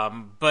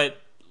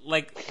 But,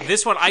 like,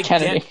 this one, I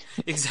get...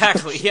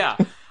 Exactly, yeah.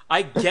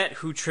 I get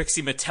who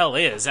Trixie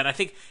Mattel is, and I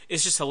think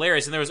it's just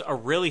hilarious. And there was a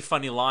really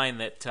funny line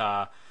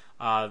that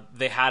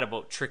they had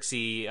about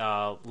Trixie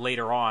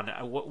later on.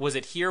 Was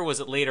it here or was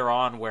it later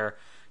on where...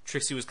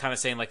 Trixie was kind of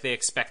saying, like, they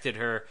expected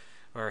her,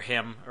 or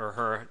him, or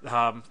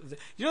her.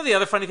 You know, the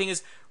other funny thing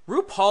is,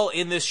 RuPaul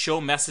in this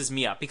show messes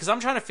me up, because I'm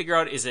trying to figure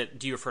out,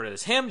 do you refer to it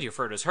as him, do you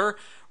refer to it as her?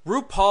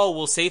 RuPaul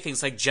will say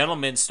things like,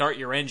 gentlemen, start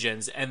your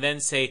engines, and then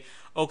say,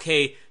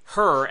 okay,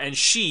 her and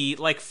she,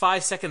 like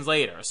 5 seconds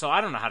later. So I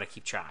don't know how to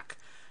keep track.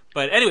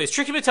 But anyways,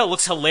 Trixie Mattel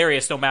looks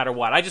hilarious no matter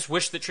what. I just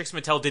wish that Trixie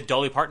Mattel did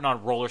Dolly Parton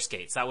on roller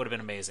skates. That would have been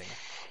amazing.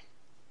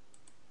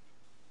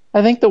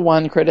 I think the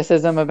one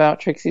criticism about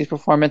Trixie's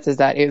performance is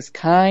that it's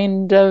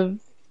kind of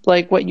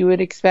like what you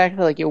would expect.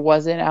 Like, it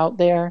wasn't out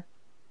there.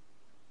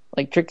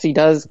 Like, Trixie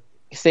does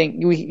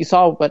sing. You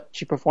saw what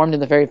she performed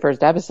in the very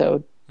first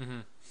episode.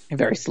 Mm-hmm. A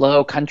very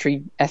slow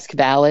country-esque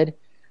ballad.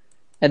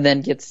 And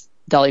then gets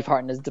Dolly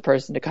Parton as the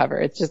person to cover.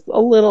 It's just a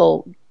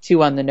little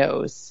too on the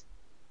nose.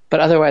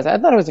 But otherwise, I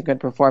thought it was a good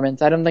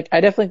performance. I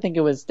definitely think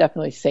it was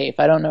definitely safe.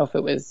 I don't know if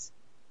it was...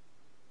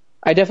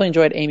 I definitely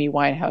enjoyed Amy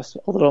Winehouse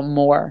a little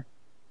more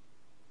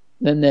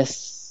than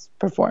this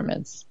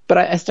performance, but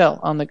I still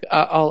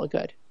all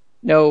good.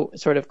 No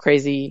sort of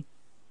crazy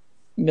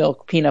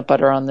milk peanut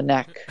butter on the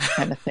neck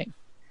kind of thing.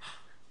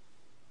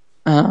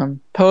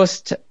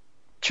 Post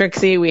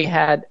Trixie, we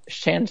had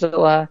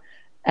Shangela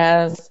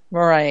as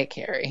Mariah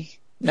Carey.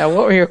 Now,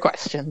 what were your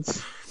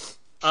questions?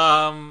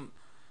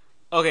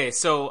 Okay,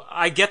 so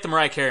I get the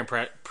Mariah Carey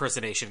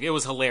impersonation. It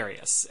was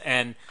hilarious,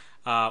 and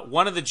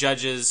one of the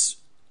judges,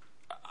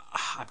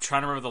 I'm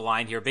trying to remember the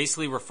line here,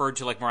 basically referred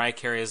to like Mariah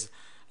Carey as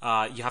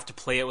you have to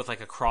play it with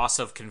like a cross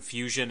of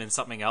confusion and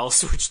something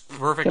else, which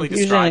perfectly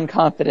describes... Confusion and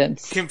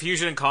confidence.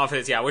 Confusion and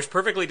confidence, yeah, which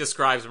perfectly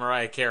describes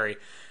Mariah Carey.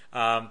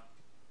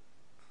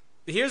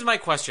 Here's my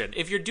question.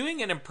 If you're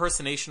doing an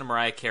impersonation of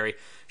Mariah Carey,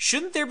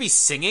 shouldn't there be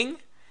singing?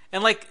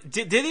 And like,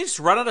 did they just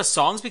run out of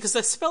songs? Because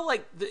it felt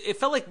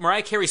like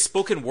Mariah Carey's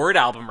spoken word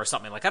album or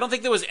something. Like, I don't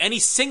think there was any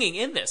singing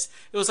in this.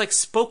 It was like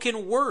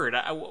spoken word.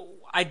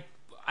 I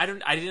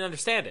didn't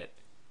understand it.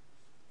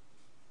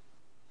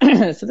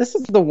 So this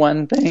is the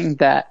one thing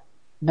that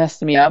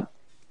messed me up,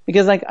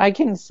 because like I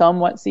can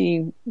somewhat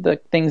see the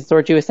things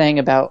Dorothy was saying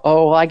about,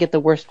 oh, well, I get the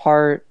worst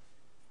part.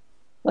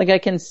 Like, I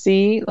can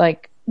see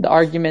like the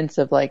arguments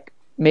of like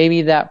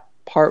maybe that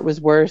part was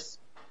worse,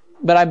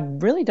 but I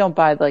really don't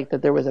buy like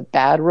that there was a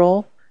bad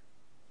role.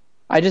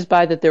 I just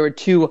buy that there were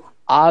two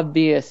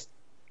obvious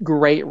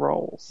great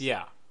roles.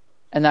 Yeah.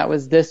 And that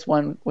was this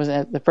one was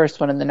the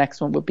first one, and the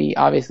next one would be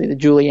obviously the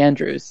Julie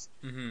Andrews.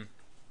 Mm-hmm.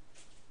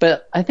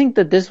 But I think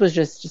that this was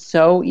just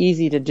so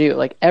easy to do.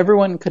 Like,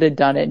 everyone could have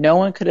done it. No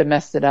one could have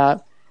messed it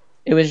up.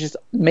 It was just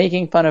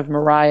making fun of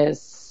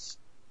Mariah's,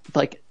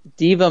 like,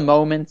 diva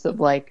moments of,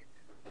 like,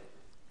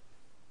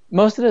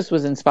 most of this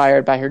was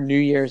inspired by her New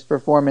Year's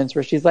performance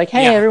where she's like,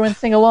 hey, everyone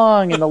sing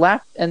along,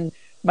 and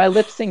my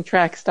lip sync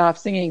track stopped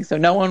singing, so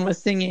no one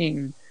was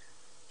singing.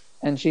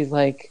 And she's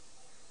like,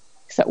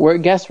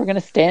 guess we're going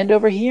to stand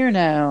over here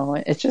now.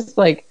 It's just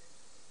like,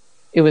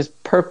 it was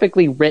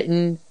perfectly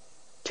written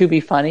to be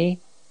funny.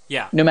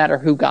 Yeah. No matter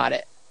who got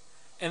it.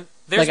 And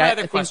there's my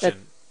other question.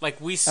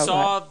 Like, we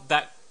saw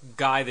that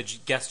guy, the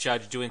guest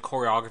judge, doing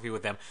choreography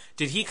with them.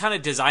 Did he kind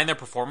of design their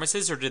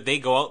performances, or did they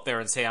go out there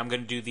and say, I'm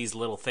going to do these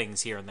little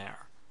things here and there?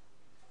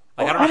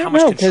 Like, I don't know how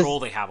much control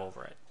they have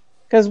over it.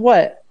 Because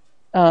what?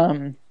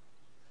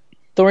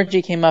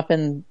 Thorgy came up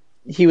and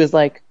he was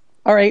like,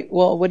 all right,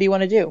 well, what do you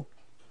want to do?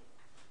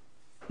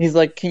 He's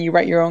like, can you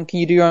do your own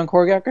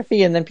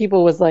choreography? And then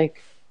people was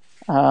like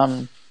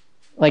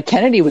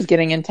Kennedy was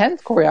getting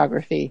intense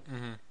choreography.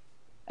 Mm-hmm.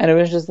 And it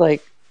was just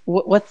like,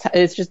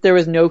 it's just, there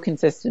was no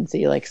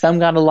consistency. Like, some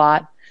got a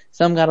lot,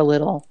 some got a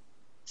little,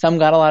 some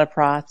got a lot of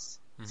props,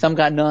 some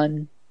got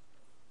none.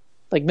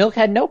 Like, Milk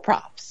had no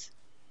props.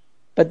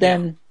 But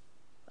then,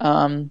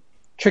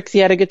 Trixie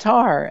had a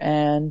guitar,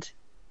 and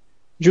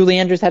Julie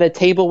Andrews had a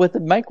table with a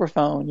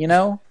microphone, you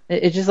know?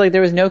 It's just like,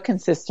 there was no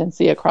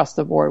consistency across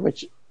the board,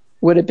 which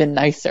would have been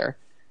nicer.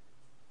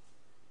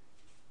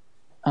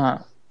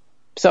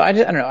 So I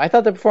don't know. I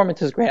thought the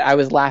performance was great. I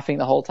was laughing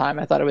the whole time.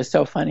 I thought it was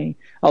so funny.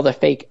 All the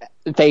fake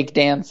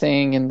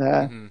dancing and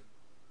the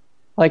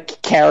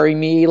like, carry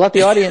me, let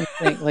the audience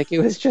think. Like, it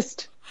was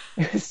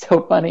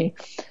so funny.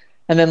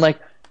 And then, like,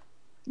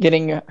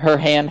 getting her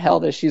hand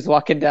held as she's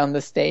walking down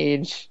the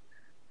stage,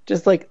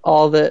 just like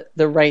all the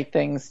right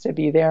things to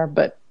be there.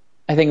 But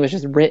I think it was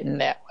just written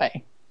that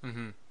way.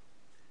 Mm-hmm.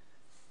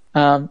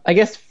 I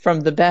guess from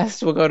the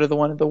best, we'll go to the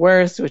one of the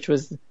worst, which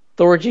was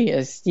Thorgy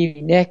as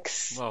Stevie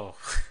Nicks. Whoa.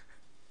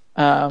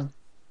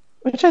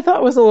 Which I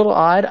thought was a little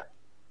odd.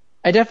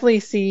 I definitely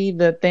see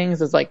the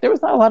things as, like, there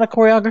was not a lot of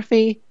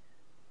choreography,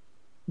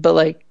 but,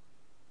 like,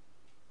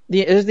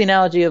 there's the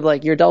analogy of,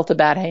 like, you're dealt a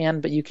bad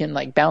hand, but you can,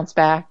 like, bounce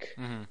back.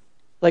 Mm-hmm.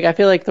 Like, I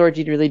feel like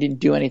Thorgy really didn't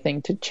do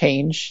anything to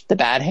change the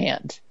bad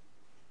hand.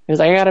 He was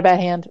like, I got a bad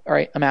hand. All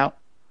right, I'm out.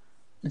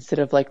 Instead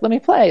of, like, let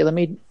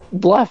me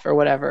bluff or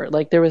whatever.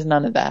 Like, there was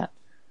none of that.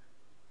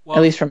 Well,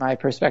 at least from my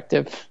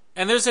perspective.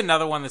 And there's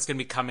another one that's going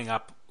to be coming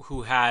up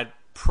who had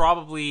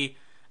probably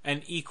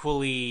an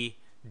equally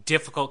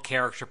difficult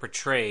character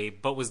portray,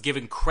 but was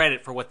given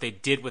credit for what they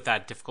did with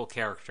that difficult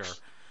character,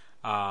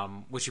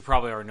 which you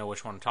probably already know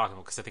which one I'm talking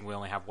about, because I think we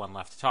only have one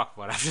left to talk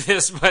about after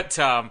this. But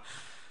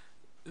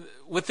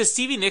with the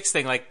Stevie Nicks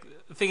thing, like,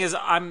 the thing is,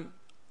 I'm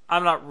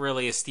not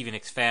really a Stevie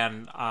Nicks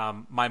fan.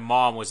 My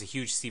mom was a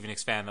huge Stevie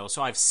Nicks fan, though,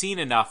 so I've seen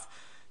enough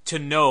to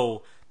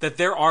know that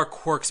there are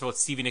quirks about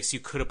Stevie Nicks you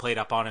could have played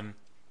up on him.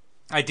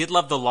 I did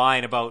love the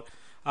line about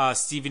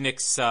Stevie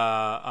Nicks.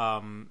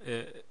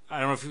 I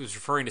don't know if he was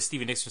referring to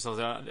Stevie Nicks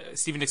himself.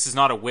 Stevie Nicks is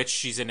not a witch;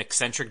 she's an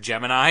eccentric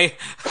Gemini,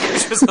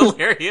 which was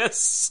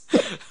hilarious.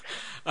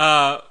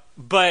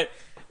 But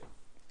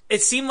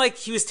it seemed like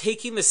he was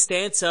taking the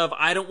stance of,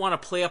 I don't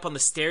want to play up on the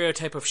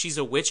stereotype of she's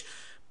a witch.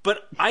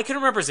 But I can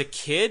remember as a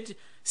kid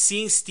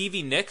seeing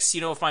Stevie Nicks.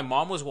 You know, if my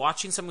mom was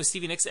watching something with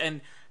Stevie Nicks,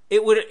 and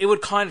it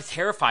would kind of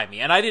terrify me.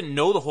 And I didn't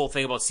know the whole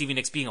thing about Stevie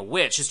Nicks being a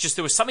witch. It's just,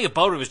 there was something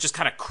about it that was just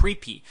kind of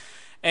creepy.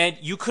 And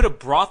you could have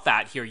brought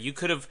that here. You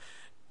could have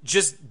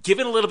just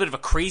given a little bit of a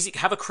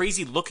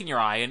crazy look in your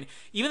eye. And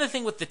even the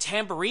thing with the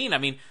tambourine, I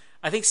mean,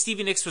 I think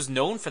Stevie Nicks was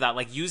known for that,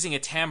 like using a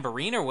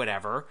tambourine or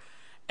whatever.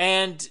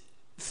 And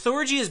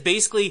Thorgy is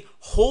basically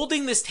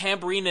holding this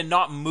tambourine and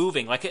not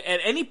moving. Like, at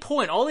any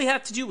point, all he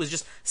had to do was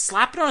just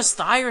slap it on his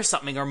thigh or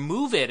something, or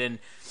move it. And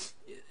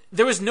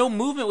there was no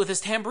movement with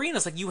his tambourine.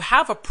 It's like, you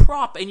have a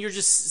prop and you're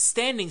just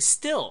standing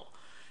still.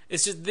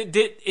 It's just,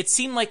 it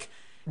seemed like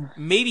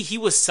maybe he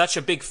was such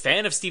a big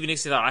fan of Stevie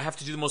Nicks, he thought, I have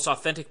to do the most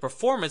authentic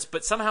performance,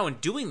 but somehow in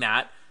doing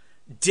that,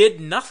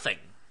 did nothing.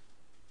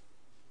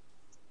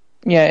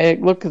 Yeah,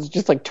 it looked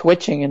just like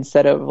twitching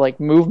instead of, like,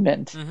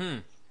 movement. Mm-hmm.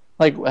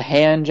 Like a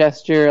hand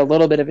gesture, a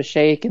little bit of a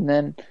shake, and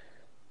then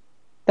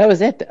that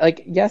was it.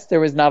 Like, yes, there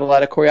was not a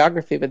lot of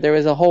choreography, but there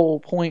was a whole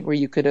point where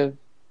you could have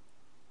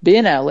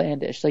been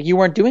outlandish. Like, you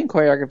weren't doing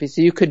choreography,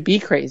 so you could be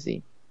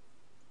crazy.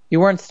 You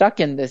weren't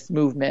stuck in this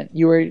movement.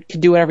 You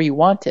could do whatever you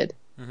wanted.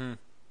 Mm-hmm.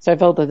 So I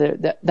felt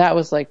that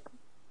was, like,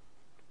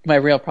 my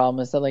real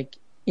problem, is that, like,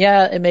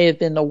 yeah, it may have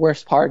been a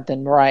worse part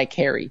than Mariah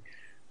Carey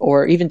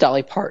or even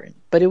Dolly Parton,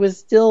 but it was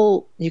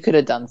still, you could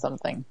have done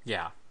something.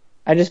 Yeah.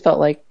 I just felt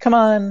like, come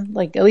on,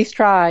 like, at least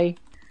try.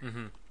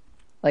 Mm-hmm.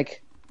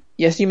 Like,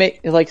 yes, you may,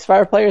 like,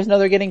 Survivor players know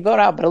they're getting voted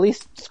out, but at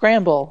least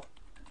scramble.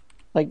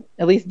 Like,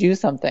 at least do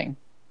something.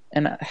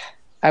 And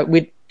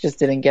we just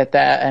didn't get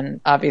that. And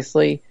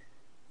obviously,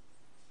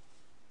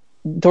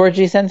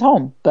 Thorgy sends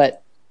home,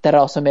 but that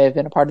also may have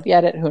been a part of the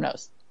edit. Who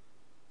knows?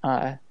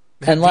 The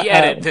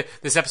edit.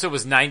 This episode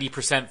was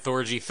 90%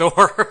 Thorgy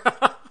Thor.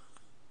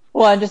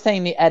 Well, I'm just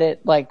saying the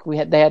edit, like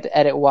they had to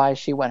edit why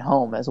she went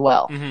home as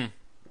well. Mm-hmm.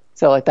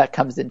 So like that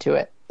comes into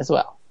it as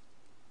well.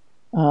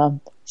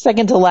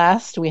 Second to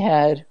last, we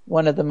had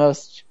one of the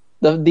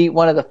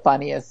one of the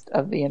funniest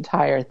of the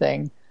entire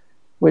thing,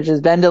 which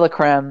is Ben de la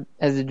Creme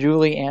as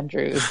Julie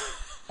Andrews,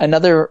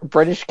 another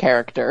British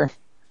character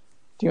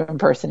to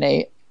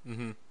impersonate,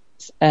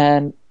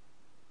 and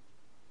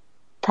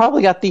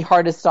probably got the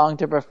hardest song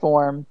to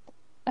perform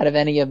out of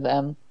any of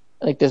them.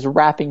 Like this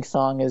rapping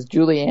song is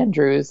Julie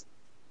Andrews,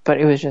 but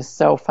it was just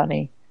so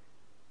funny.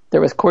 There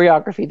was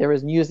choreography, there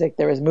was music,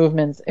 there was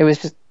movements. It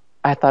was just,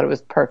 I thought it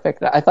was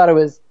perfect. I thought it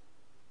was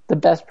the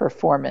best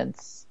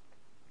performance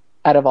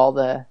out of all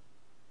the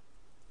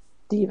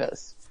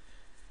divas.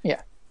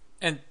 Yeah.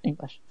 And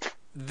English.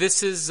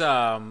 This is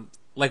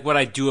like what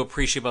I do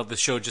appreciate about the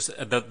show, just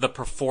the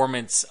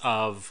performance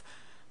of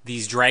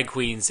these drag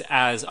queens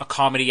as a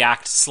comedy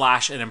act /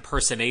 an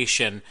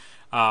impersonation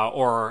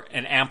or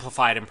an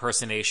amplified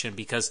impersonation,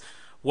 because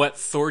what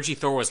Thorgy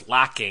Thor was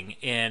lacking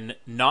in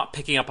not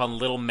picking up on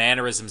little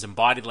mannerisms and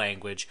body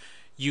language,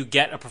 you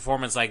get a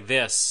performance like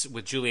this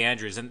with Julie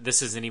Andrews, and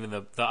this isn't even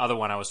the other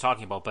one I was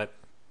talking about, but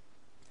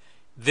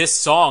this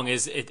song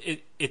is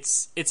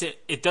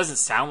it doesn't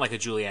sound like a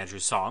Julie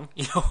Andrews song,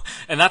 you know,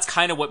 and that's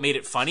kind of what made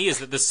it funny, is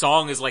that the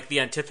song is like the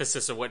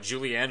antithesis of what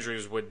Julie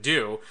Andrews would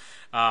do,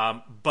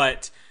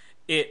 but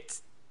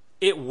it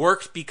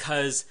worked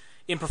because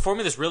in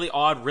performing this really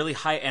odd, really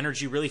high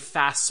energy, really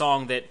fast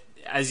song that,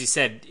 as you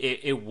said,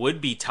 it would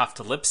be tough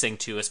to lip sync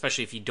to,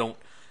 especially if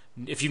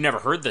you've never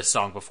heard this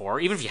song before.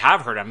 Even if you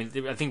have heard it, I mean,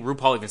 I think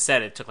RuPaul even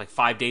said it took like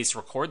 5 days to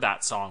record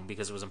that song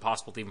because it was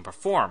impossible to even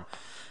perform.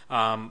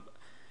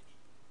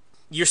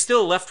 You're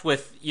still left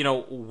with, you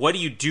know, what do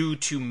you do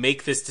to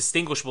make this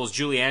distinguishable as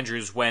Julie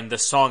Andrews when the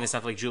song is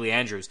not like Julie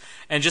Andrews?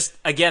 And just,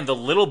 again, the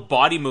little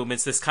body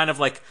movements, this kind of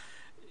like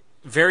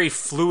very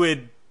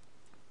fluid,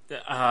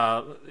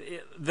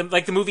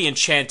 like the movie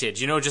Enchanted,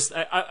 you know, just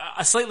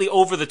a slightly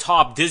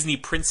over-the-top Disney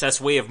princess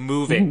way of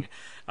moving.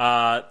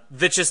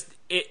 That just,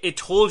 it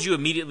told you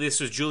immediately this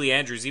was Julie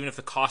Andrews, even if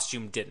the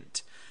costume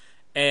didn't.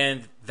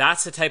 And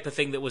that's the type of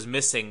thing that was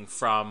missing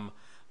from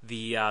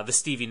the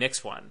Stevie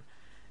Nicks one.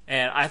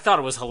 And I thought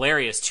it was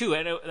hilarious, too.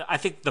 And I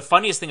think the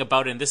funniest thing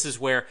about it, and this is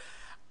where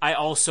I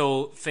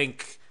also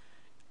think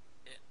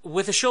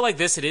with a show like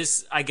this, it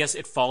is, I guess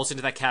it falls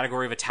into that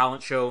category of a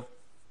talent show.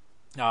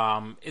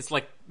 It's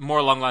like more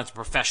along the lines of a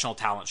professional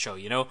talent show,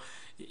 you know?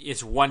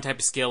 It's one type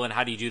of skill, and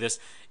how do you do this?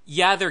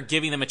 Yeah, they're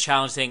giving them a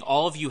challenge, saying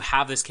all of you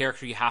have this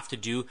character you have to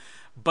do,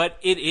 but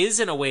it is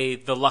in a way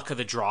the luck of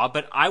the draw.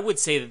 But I would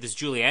say that this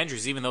Julie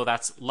Andrews, even though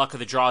that's luck of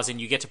the draws and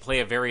you get to play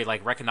a very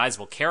like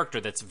recognizable character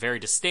that's very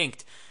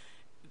distinct,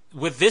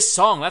 with this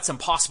song that's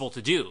impossible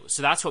to do.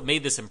 So that's what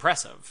made this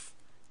impressive,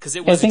 because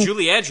it was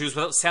Julie Andrews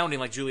without sounding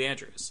like Julie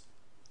Andrews.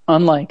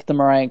 Unlike the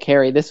Mariah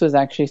Carey, this was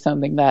actually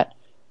something that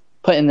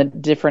put in the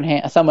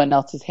different someone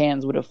else's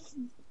hands would have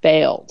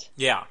failed.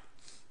 Yeah.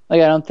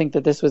 Like, I don't think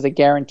that this was a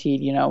guaranteed,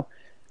 you know,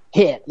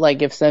 hit.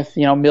 Like, if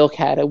you know, Milk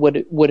had it, would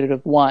it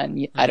have won?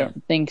 Mm-hmm. I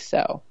don't think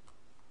so.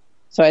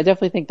 So I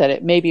definitely think that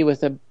it maybe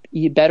was a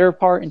better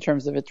part in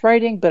terms of its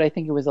writing, but I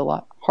think it was a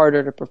lot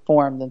harder to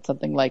perform than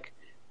something like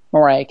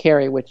Mariah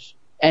Carey, which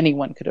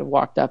anyone could have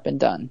walked up and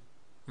done.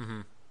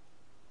 Mm-hmm.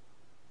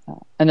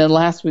 And then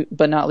last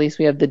but not least,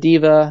 we have the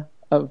diva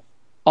of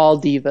all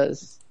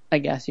divas, I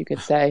guess you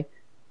could say,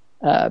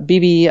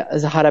 Bibi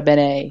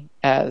Zahara-Benet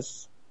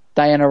as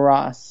Diana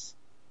Ross,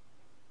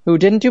 who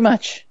didn't do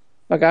much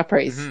but got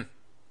praise.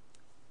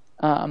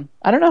 Mm-hmm.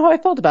 I don't know how I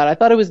felt about it. I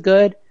thought it was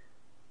good.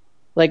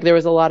 Like, there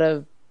was a lot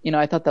of, you know,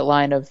 I thought that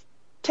line of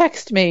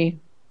 "text me"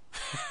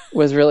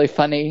 was really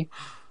funny.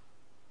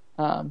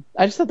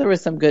 I just thought there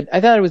was some good.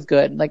 I thought it was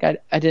good. Like,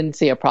 I didn't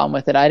see a problem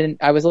with it.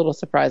 I was a little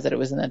surprised that it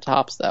was in the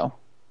tops, though.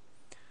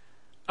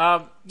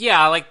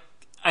 Yeah, like,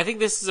 I think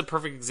this is a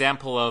perfect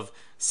example of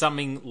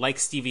something like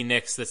Stevie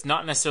Nicks that's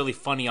not necessarily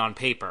funny on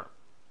paper,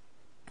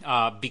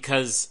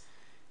 because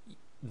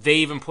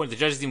the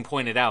judges even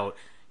pointed out,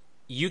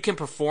 you can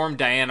perform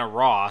Diana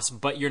Ross,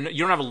 but you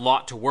don't have a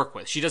lot to work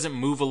with. She doesn't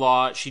move a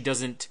lot. She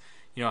doesn't,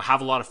 you know,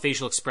 have a lot of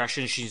facial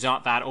expression. She's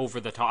not that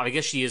over the top. I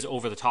guess she is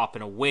over the top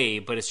in a way,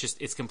 but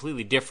it's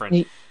completely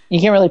different.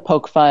 You can't really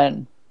poke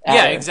fun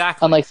at her,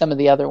 exactly. Unlike some of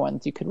the other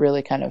ones you could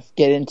really kind of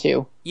get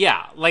into.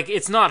 Yeah, like,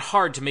 it's not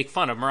hard to make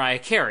fun of Mariah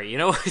Carey, you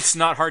know? It's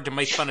not hard to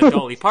make fun of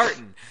Dolly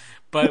Parton.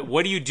 But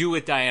what do you do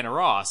with Diana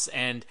Ross?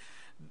 And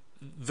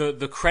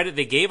the credit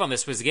they gave on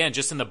this was, again,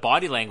 just in the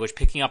body language,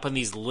 picking up on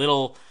these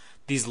little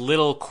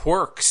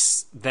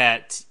quirks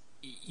that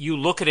you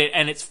look at it,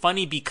 and it's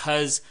funny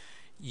because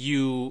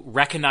you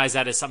recognize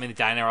that as something that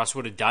Diana Ross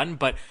would have done.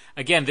 But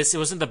again, it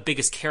wasn't the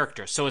biggest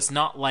character, so it's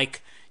not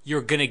like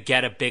you're going to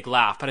get a big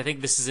laugh. But I think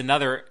this is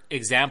another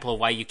example of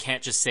why you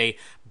can't just say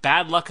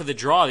bad luck of the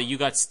draw that you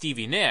got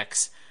Stevie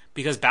Nicks,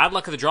 because bad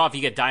luck of the draw if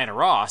you get Diana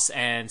Ross,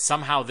 and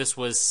somehow this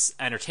was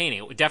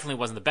entertaining. It definitely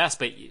wasn't the best,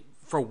 but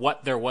for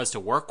what there was to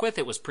work with,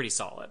 it was pretty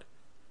solid.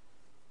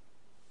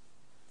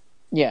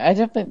 Yeah,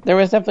 there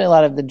was definitely a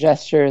lot of the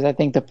gestures. I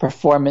think the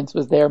performance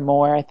was there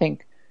more. I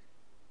think,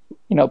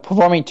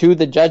 performing to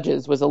the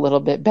judges was a little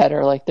bit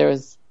better. Like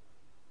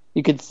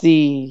you could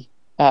see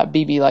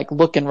BB like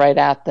looking right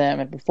at them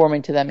and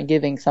performing to them and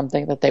giving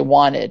something that they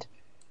wanted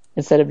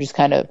instead of just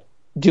kind of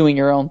doing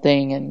your own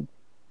thing and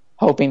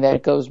hoping that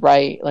it goes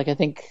right. Like I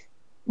think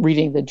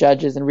reading the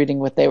judges and reading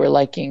what they were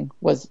liking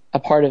was a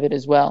part of it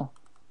as well.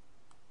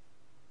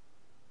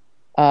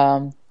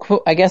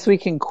 I guess we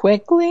can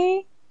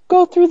quickly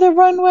go through the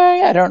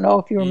runway. I don't know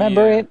if you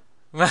remember it.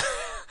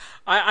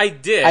 I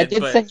did. I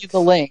did send you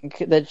the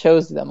link that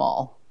shows them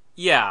all.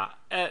 Yeah,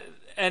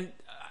 and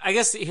I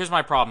guess here's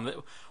my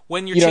problem.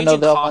 When you're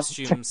changing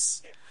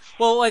costumes,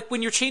 well, like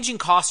when you're changing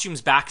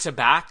costumes back to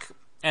back,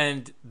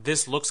 and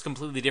this looks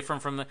completely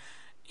different from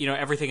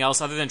everything else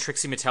other than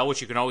Trixie Mattel,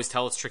 which you can always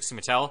tell it's Trixie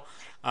Mattel.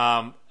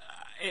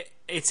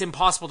 It's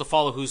impossible to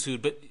follow who's who.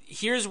 But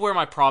here's where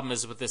my problem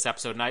is with this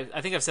episode, and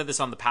I think I've said this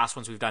on the past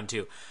ones we've done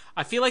too.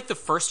 I feel like the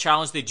first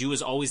challenge they do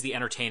is always the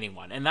entertaining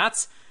one, and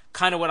that's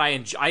kind of what I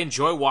enjoy. I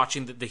enjoy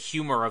watching the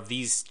humor of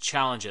these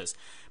challenges.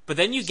 But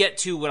then you get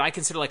to what I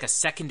consider like a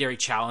secondary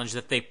challenge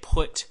that they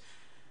put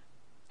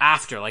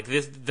after. Like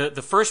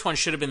the first one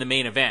should have been the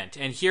main event,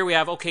 and here we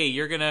have, okay,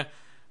 you're gonna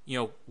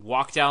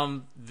walk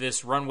down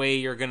this runway.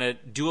 You're gonna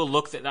do a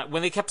look that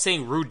when they kept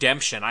saying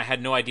Redemption, I had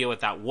no idea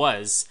what that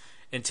was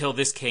until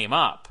this came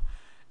up.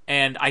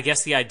 And I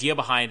guess the idea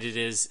behind it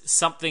is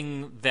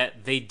something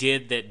that they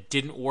did that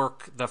didn't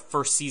work the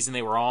first season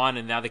they were on,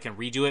 and now they can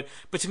redo it.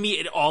 But to me,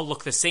 it all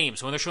looked the same.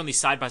 So when they're showing these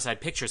side-by-side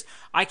pictures,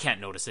 I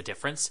can't notice a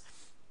difference.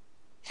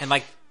 And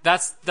like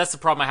that's the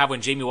problem I have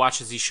when Jamie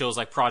watches these shows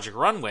like Project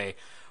Runway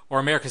or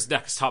America's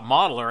Next Top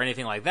Model or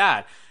anything like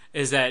that,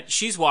 is that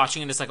she's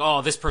watching and it's like,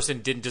 oh, this person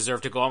didn't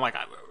deserve to go. I'm like,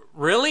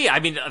 really? I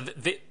mean,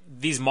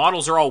 these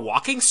models are all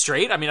walking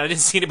straight. I mean, I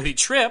didn't see anybody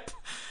trip.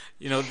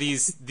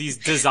 These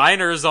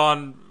designers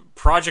on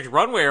Project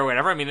Runway or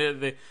whatever. I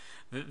mean,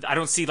 I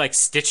don't see like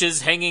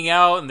stitches hanging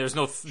out and there's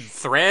no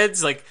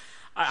threads. Like,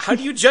 how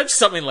do you judge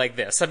something like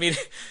this? I mean,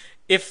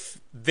 if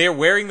they're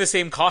wearing the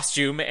same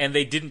costume and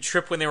they didn't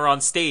trip when they were on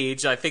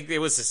stage, I think it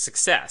was a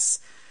success.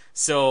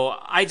 So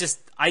I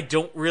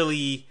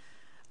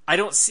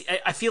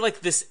feel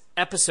like this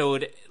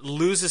episode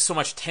loses so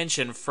much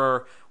tension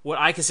for what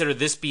I consider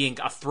this being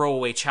a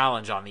throwaway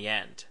challenge on the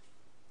end.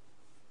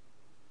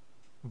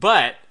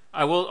 But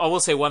I will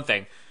say one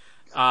thing.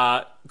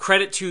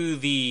 Credit to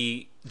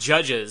the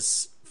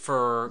judges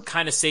for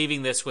kind of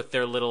saving this with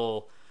their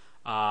little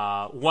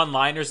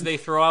one-liners they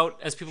throw out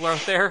as people are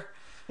out there.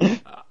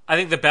 I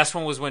think the best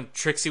one was when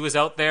Trixie was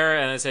out there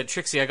and I said,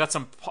 Trixie, I got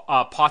some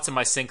pots in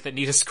my sink that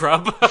need a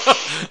scrub.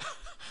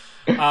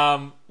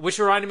 Which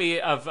reminded me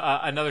of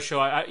another show.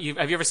 Have you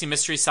ever seen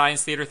Mystery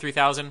Science Theater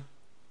 3000?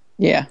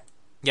 Yeah.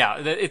 Yeah,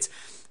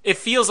 it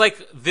feels like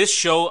this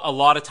show a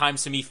lot of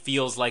times to me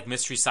feels like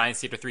Mystery Science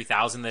Theater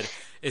 3000, that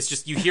it's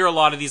just you hear a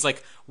lot of these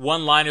like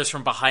one-liners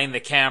from behind the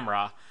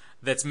camera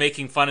that's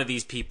making fun of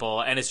these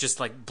people, and it's just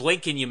like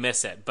blink and you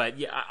miss it. But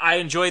yeah, I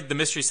enjoyed the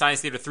Mystery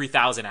Science Theater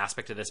 3000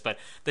 aspect of this, but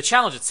the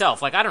challenge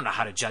itself, like I don't know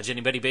how to judge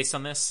anybody based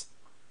on this.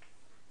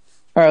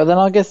 All right, then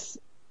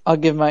I'll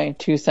give my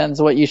 2 cents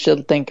what you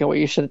should think and what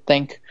you should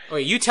think.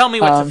 Okay, you tell me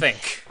what to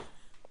think.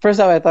 First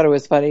off, I thought it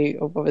was funny.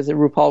 What was it?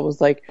 RuPaul was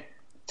like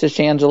to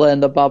Shangela in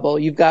the bubble,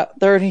 "You've got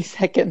 30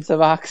 seconds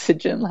of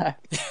oxygen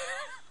left."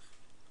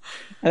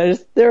 And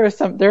there are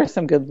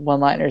some good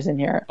one-liners in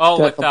here.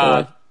 Oh,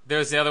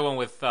 there's the other one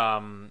with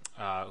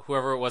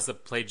whoever it was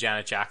that played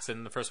Janet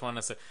Jackson. The first one,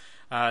 it's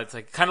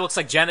like kind of looks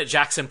like Janet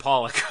Jackson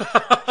Pollock.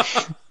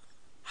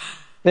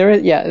 There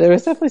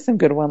was definitely some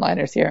good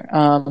one-liners here.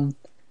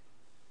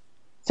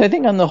 So I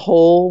think on the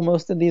whole,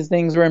 most of these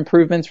things were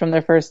improvements from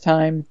their first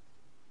time.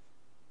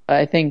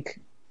 I think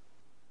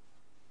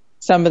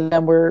some of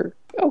them were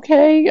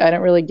okay. I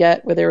don't really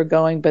get where they were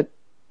going, but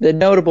the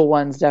notable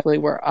ones definitely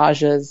were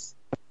Aja's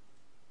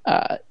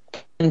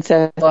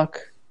princess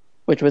look,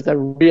 which was a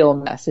real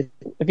mess.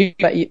 If you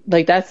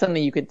like, that's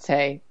something you could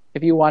say.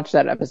 If you watch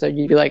that episode,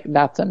 you'd be like,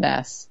 that's a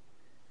mess.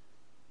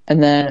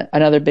 And then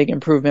another big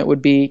improvement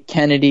would be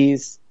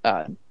Kennedy's,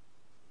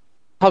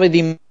 probably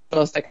the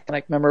most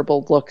iconic,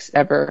 memorable looks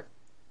ever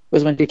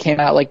was when she came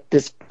out like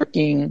this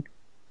freaking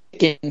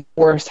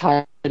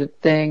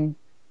horse-hided thing,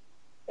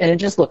 and it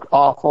just looked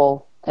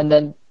awful. And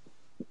then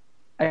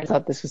I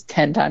thought this was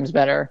 10 times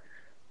better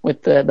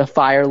with the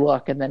fire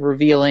look, and then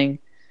revealing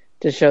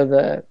to show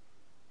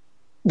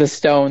the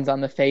stones on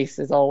the face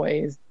as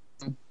always.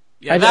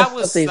 Yeah,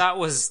 that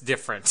was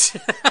different.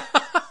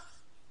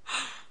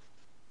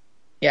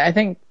 Yeah, I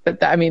think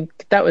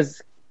that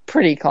was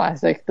pretty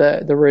classic.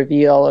 The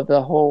reveal of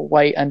the whole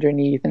white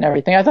underneath and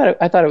everything. I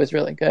thought it was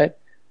really good.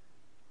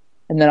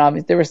 And then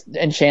obviously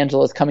and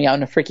Shangela's coming out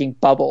in a freaking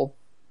bubble,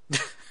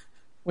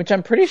 which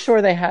I'm pretty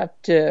sure they have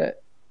to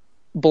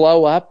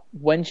blow up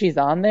when she's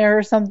on there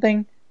or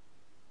something,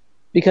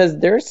 because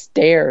there's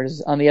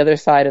stairs on the other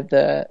side of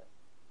the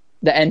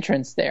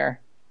entrance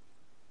there.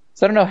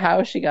 So I don't know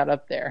how she got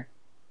up there.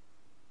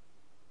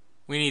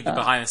 We need the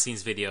behind the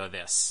scenes video of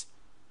this.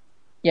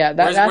 Yeah,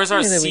 where's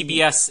our something that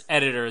CBS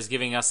editors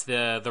giving us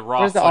the raw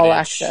Where's the footage? All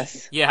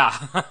Access? Yeah,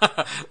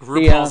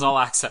 RuPaul's All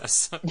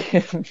Access.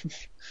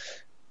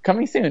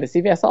 Coming soon to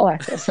CBS All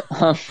Access.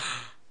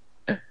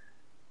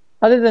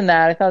 Other than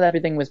that, I thought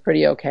everything was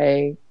pretty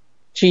okay.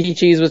 Chi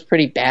Chi's was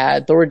pretty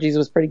bad. Thorgy's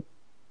was pretty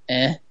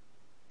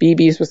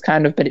BB's was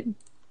kind of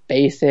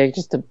basic,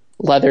 just a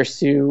leather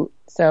suit.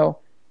 So,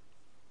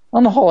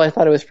 on the whole, I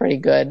thought it was pretty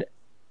good.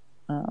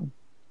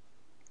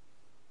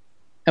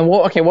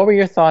 What were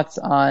your thoughts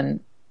on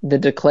the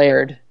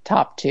declared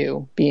top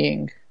two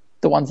being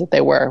the ones that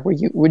they were?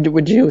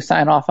 Would you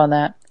sign off on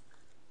that?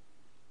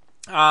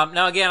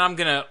 Now, again, I'm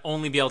gonna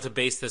only be able to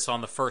base this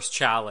on the first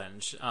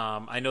challenge.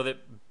 I know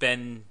that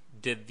Ben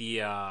did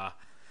the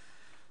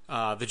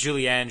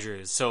Julie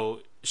Andrews, so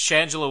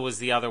Shangela was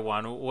the other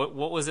one.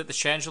 What was it? The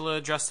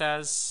Shangela dressed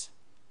as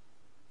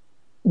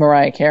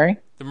Mariah Carey.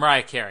 The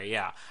Mariah Carey,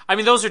 yeah. I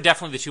mean, those are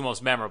definitely the two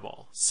most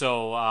memorable.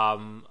 So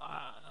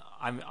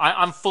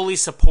I'm fully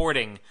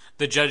supporting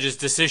the judge's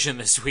decision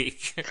this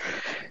week.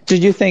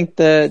 Did you think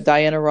the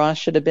Diana Ross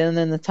should have been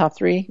in the top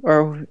three,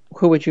 or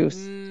who would you?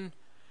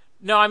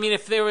 No, I mean,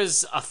 if there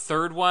was a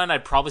third one,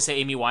 I'd probably say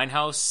Amy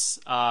Winehouse.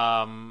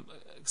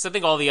 Because I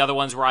think all the other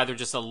ones were either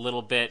just a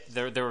little bit.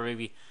 There were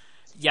maybe,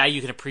 yeah,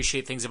 you can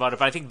appreciate things about it,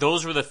 but I think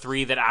those were the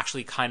three that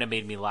actually kind of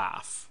made me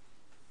laugh.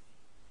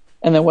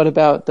 And then what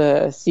about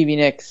the Stevie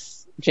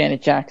Nicks,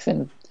 Janet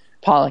Jackson,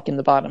 Pollock in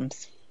the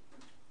bottoms?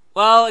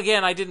 Well,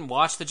 again, I didn't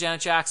watch the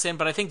Janet Jackson,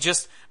 but I think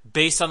just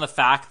based on the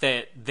fact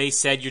that they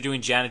said you're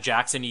doing Janet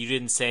Jackson, you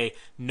didn't say,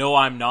 no,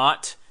 I'm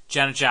not.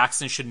 Janet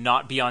Jackson should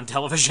not be on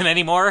television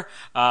anymore.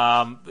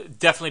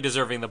 Definitely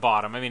deserving the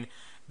bottom. I mean,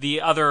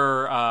 the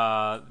other,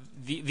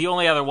 the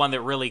only other one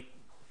that really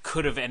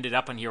could have ended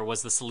up in here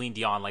was the Celine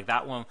Dion. Like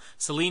that one,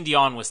 Celine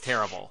Dion was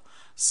terrible.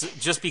 So,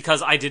 just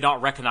because I did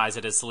not recognize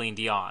it as Celine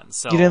Dion.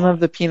 So you didn't love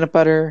the peanut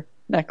butter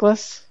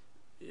necklace?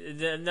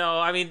 No,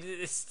 I mean,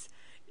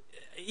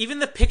 even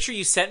the picture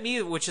you sent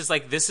me, which is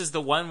like, this is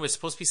the one was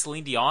supposed to be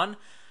Celine Dion.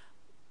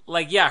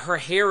 Like, yeah, her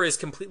hair is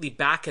completely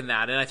back in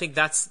that. And I think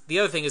that's the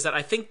other thing is that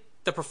I think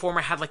the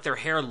performer had like their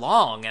hair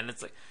long, and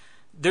it's like,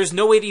 there's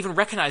no way to even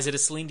recognize it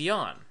as Celine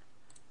Dion.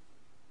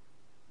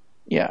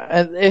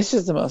 Yeah, it's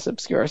just the most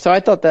obscure. So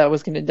I thought that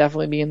was going to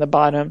definitely be in the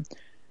bottom.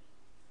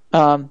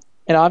 And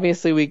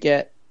obviously we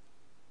get,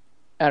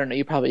 I don't know,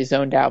 you probably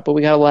zoned out, but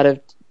we got a lot of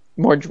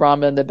more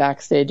drama in the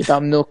backstage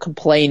about Milk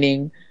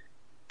complaining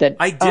that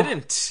I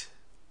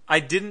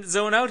didn't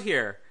zone out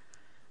here.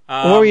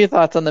 What were your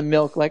thoughts on the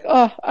Milk? Like,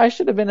 I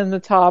should have been in the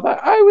top.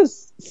 I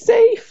was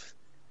safe.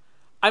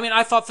 I mean,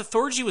 I thought the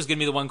Thorgy was going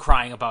to be the one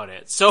crying about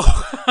it. So,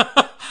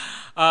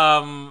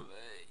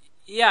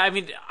 yeah, I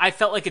mean, I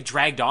felt like it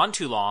dragged on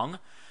too long,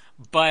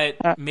 but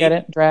get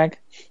it?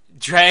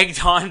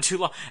 Dragged on too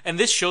long. And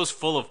this show's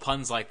full of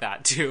puns like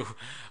that too.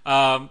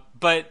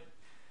 But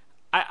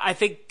I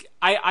think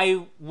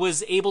I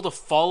was able to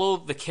follow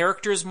the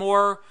characters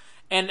more,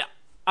 and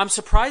I'm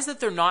surprised that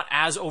they're not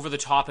as over the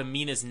top and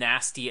mean as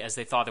nasty as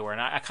they thought they were. And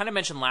I kind of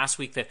mentioned last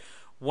week that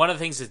one of the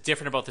things that's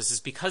different about this is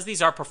because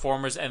these are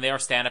performers and they are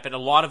stand-up, and a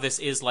lot of this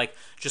is like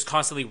just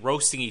constantly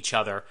roasting each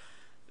other.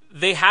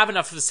 They have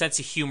enough of a sense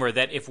of humor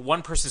that if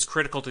one person's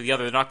critical to the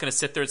other, they're not going to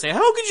sit there and say,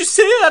 how could you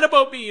say that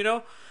about me, you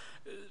know?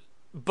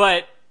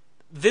 But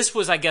this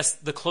was, I guess,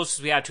 the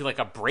closest we had to like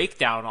a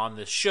breakdown on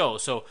this show.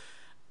 So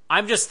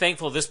I'm just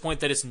thankful at this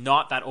point that it's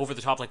not that over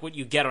the top like what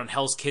you get on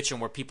Hell's Kitchen,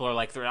 where people are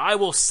like, I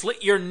will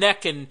slit your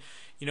neck and,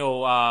 you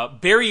know,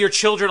 bury your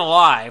children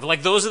alive.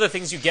 Like, those are the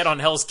things you get on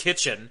Hell's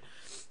Kitchen.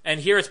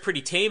 And here it's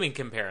pretty tame in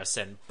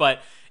comparison,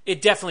 but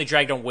it definitely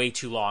dragged on way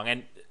too long.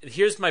 And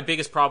here's my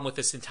biggest problem with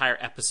this entire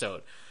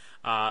episode.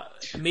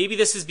 Maybe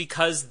this is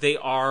because they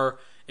are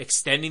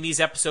extending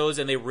these episodes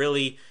and they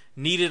really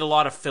needed a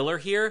lot of filler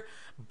here.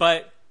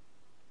 But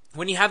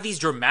when you have these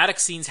dramatic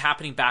scenes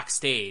happening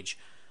backstage,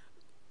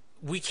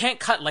 we can't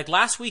cut. Like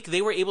last week,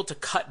 they were able to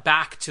cut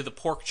back to the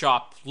pork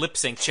chop lip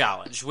sync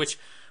challenge, which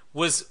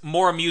was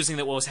more amusing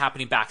than what was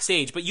happening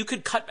backstage. But you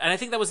could cut, and I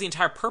think that was the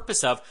entire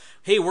purpose of,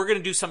 hey, we're going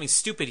to do something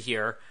stupid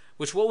here.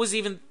 Which, what was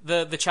even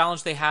the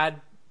challenge they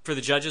had for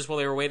the judges while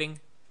they were waiting?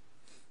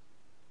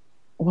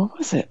 What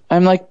was it?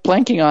 I'm like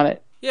blanking on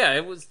it. Yeah,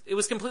 it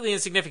was completely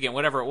insignificant,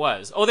 whatever it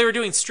was. Oh, they were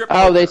doing strip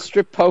poker. Oh, they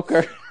strip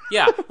poker.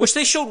 Yeah, which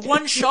they showed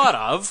one shot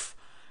of,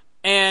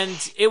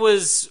 and it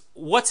was,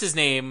 what's his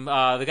name?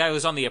 The guy who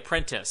was on The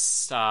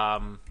Apprentice.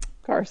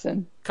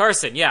 Carson,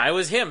 yeah, it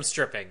was him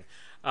stripping.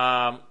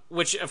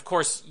 Which, of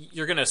course,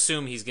 you're going to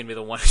assume he's going to be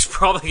the one who's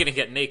probably going to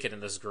get naked in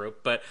this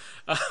group. But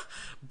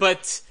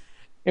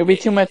it would be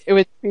too much. It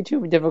would be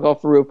too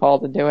difficult for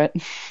RuPaul to do it.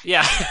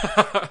 Yeah.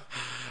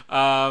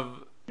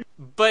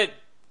 But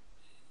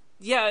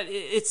yeah,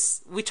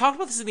 we talked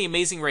about this in The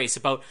Amazing Race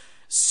about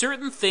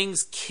certain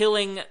things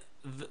killing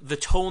the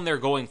tone they're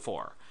going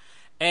for.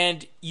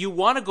 And you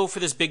want to go for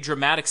this big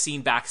dramatic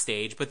scene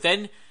backstage, but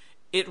then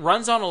it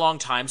runs on a long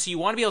time, so you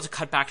want to be able to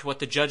cut back to what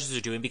the judges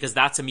are doing because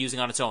that's amusing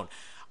on its own.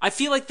 I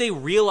feel like they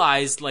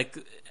realized, like,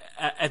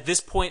 at this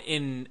point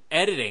in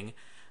editing,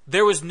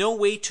 there was no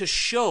way to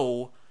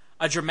show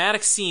a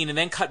dramatic scene and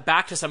then cut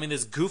back to something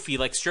that's goofy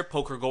like strip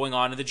poker going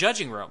on in the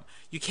judging room.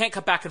 You can't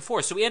cut back and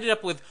forth. So we ended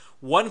up with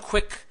one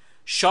quick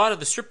shot of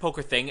the strip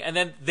poker thing, and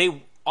then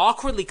they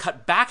awkwardly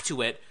cut back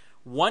to it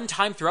one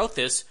time throughout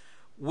this,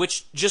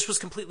 which just was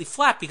completely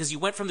flat because you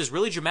went from this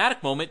really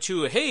dramatic moment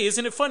to, hey,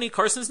 isn't it funny?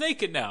 Carson's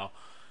naked now.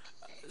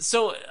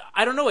 So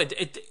I don't know.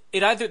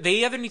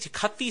 They either need to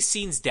cut these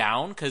scenes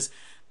down, because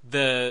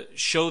the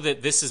show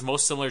that this is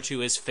most similar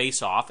to is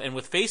Face Off, and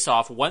with Face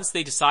Off, once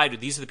they decide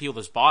these are the people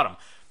that's bottom,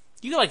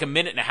 you get like a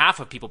minute and a half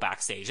of people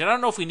backstage. And I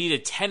don't know if we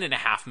needed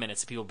 10.5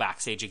 minutes of people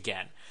backstage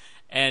again.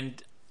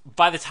 And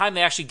by the time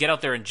they actually get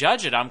out there and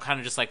judge it, I'm kind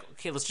of just like,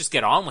 okay, let's just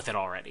get on with it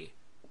already.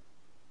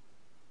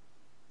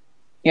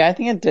 Yeah, I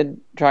think it did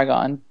drag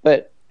on,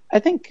 but I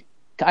think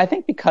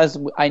because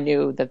I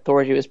knew that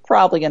Thorgy was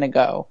probably going to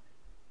go,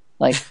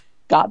 like,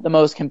 got the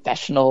most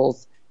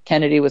confessionals.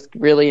 Kennedy was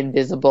really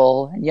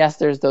invisible. And yes,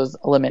 there's those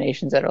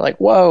eliminations that are like,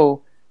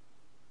 whoa,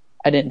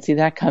 I didn't see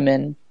that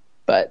coming.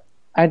 But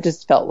I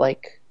just felt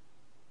like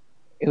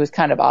it was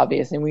kind of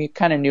obvious, and we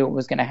kind of knew it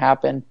was going to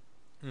happen.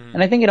 Mm.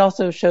 And I think it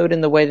also showed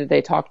in the way that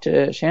they talked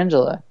to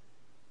Shangela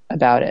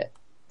about it,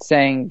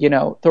 saying,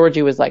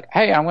 Thorgy was like,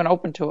 hey, I'm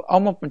open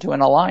to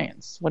an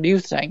alliance. What do you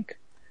think?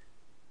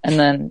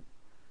 And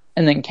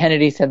then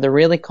Kennedy said the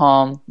really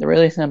calm, the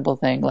really simple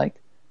thing, like,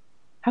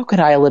 how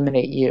could I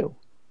eliminate you?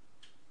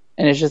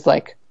 And it's just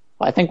like,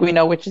 well, I think we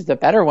know which is the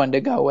better one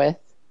to go with.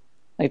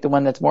 Like the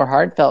one that's more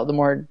heartfelt, the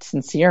more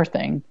sincere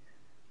thing.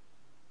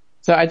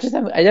 So I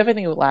definitely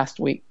think last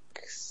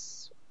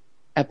week's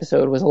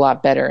episode was a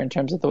lot better in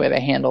terms of the way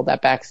they handled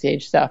that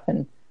backstage stuff.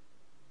 And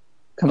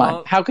come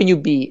on, how can you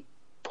beat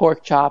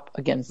Pork Chop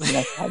against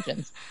Vanessa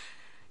Hudgens?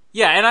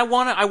 Yeah, and I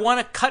want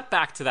to cut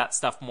back to that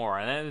stuff more.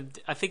 And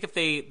I think if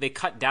they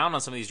cut down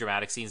on some of these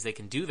dramatic scenes, they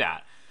can do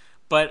that.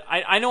 But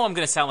I know I'm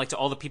going to sound like to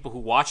all the people who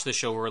watch the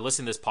show, who are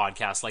listening to this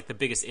podcast, like the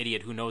biggest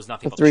idiot who knows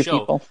nothing about the show.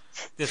 People.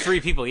 The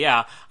three people,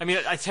 yeah. I mean,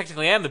 I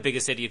technically am the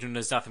biggest idiot who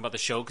knows nothing about the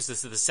show, because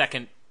this is the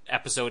second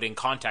episode in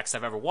context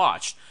I've ever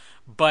watched.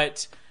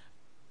 But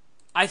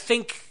I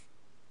think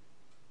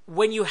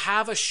when you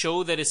have a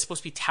show that is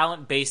supposed to be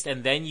talent-based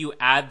and then you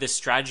add this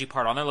strategy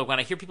part on there, like when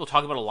I hear people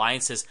talk about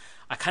alliances,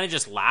 I kind of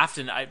just laughed,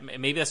 and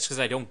maybe that's because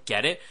I don't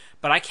get it,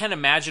 but I can't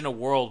imagine a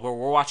world where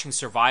we're watching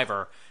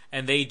Survivor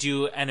and they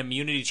do an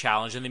immunity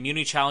challenge, and the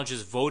immunity challenge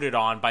is voted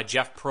on by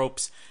Jeff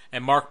Probst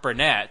and Mark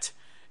Burnett,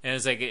 and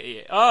it's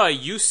like, oh,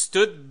 you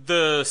stood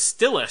the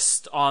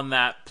stillest on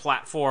that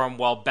platform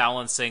while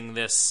balancing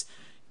this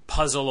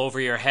puzzle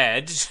over your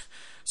head,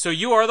 so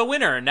you are the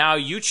winner. Now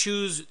you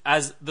choose,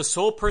 as the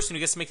sole person who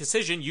gets to make a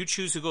decision, you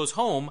choose who goes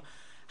home.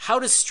 How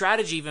does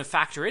strategy even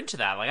factor into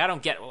that? Like, I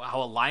don't get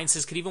how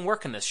alliances could even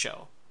work in this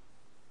show.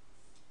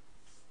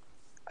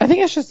 I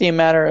think it's just a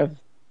matter of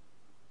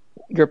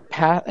your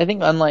path. I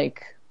think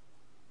unlike,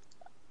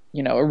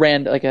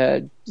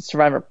 a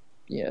Survivor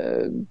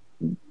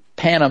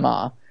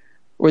Panama,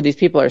 where these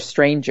people are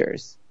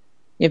strangers.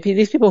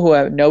 These people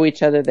who know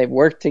each other, they've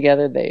worked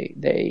together,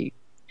 they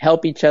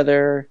help each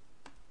other.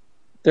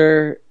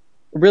 They're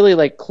really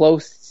like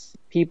close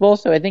people.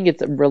 So I think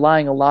it's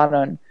relying a lot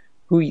on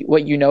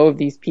what you know of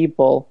these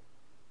people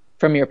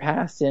from your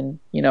past. And,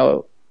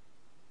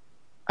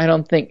 I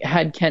don't think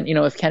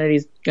if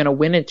Kennedy's going to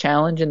win a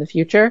challenge in the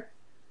future,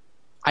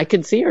 I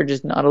could see her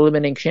just not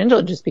eliminating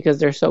Shangela just because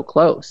they're so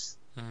close.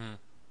 Mm-hmm.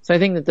 So I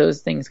think that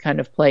those things kind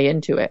of play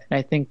into it. And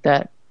I think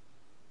that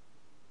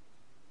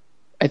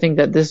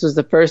this was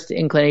the first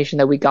inclination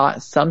that we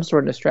got some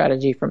sort of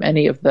strategy from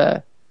any of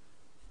the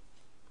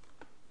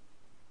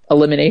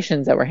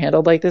eliminations that were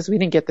handled like this. We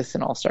didn't get this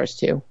in All Stars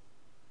 2.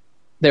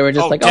 They were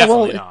just like,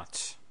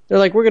 not. They're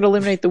like, we're going to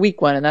eliminate the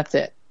weak one, and that's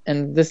it.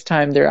 And this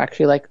time they're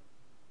actually like,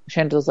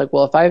 Shangela's like,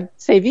 well, if I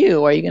save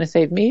you, are you going to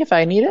save me if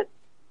I need it?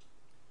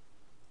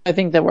 I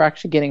think that we're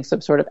actually getting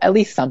some sort of, at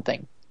least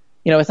something.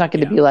 It's not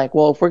going to be like,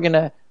 well, if we're going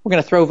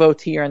to throw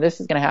votes here and this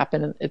is going to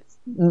happen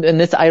and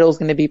this idol is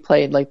going to be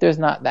played. Like, there's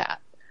not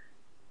that.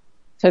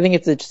 So I think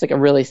it's just like a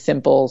really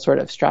simple sort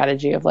of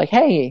strategy of like,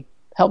 hey,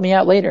 help me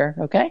out later,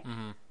 okay?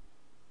 Mm-hmm.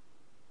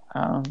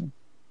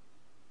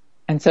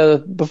 And so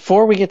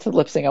before we get to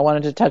lip sync, I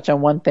wanted to touch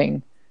on one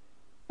thing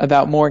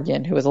about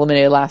Morgan, who was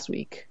eliminated last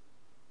week.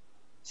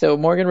 So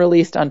Morgan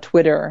released on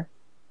Twitter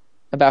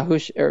about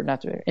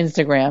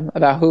Instagram,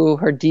 about who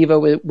her diva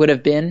would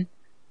have been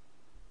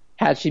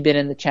had she been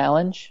in the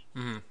challenge.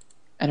 Mm-hmm.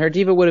 And her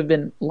diva would have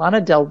been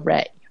Lana Del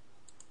Rey.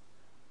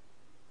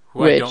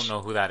 I don't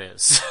know who that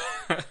is.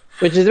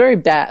 Which is very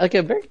bad, like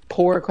a very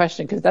poor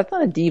question, because that's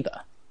not a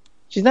diva.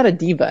 She's not a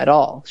diva at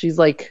all. She's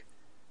like,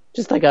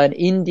 just like an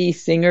indie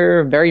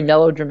singer, very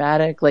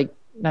melodramatic, like,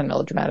 not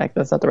melodramatic,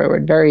 that's not the right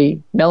word,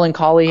 very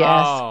melancholy-esque.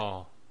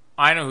 Oh,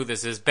 I know who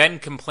this is. Ben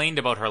complained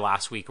about her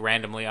last week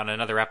randomly on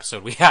another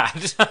episode we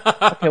had.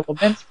 Okay, well,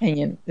 Ben's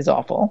opinion is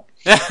awful.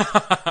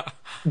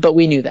 But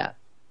we knew that.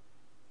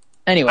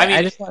 Anyway,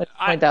 I just wanted to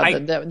point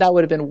out that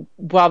would have been,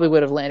 probably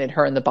would have landed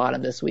her in the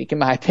bottom this week, in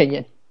my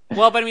opinion.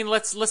 Well, but I mean,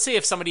 let's say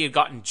if somebody had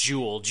gotten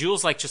Jewel.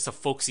 Jewel's like just a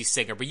folksy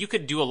singer, but you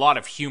could do a lot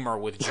of humor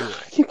with Jewel.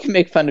 You can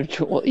make fun of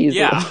Jewel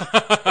easily.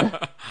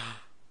 Yeah.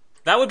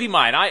 That would be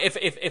mine.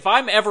 If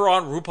I'm ever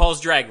on RuPaul's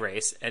Drag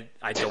Race, and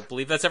I don't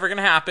believe that's ever going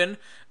to happen,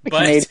 but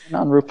Canadian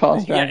on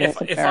RuPaul's Drag Race.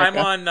 If I'm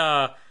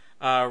on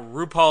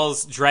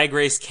RuPaul's Drag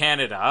Race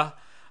Canada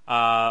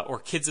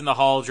or Kids in the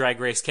Hall Drag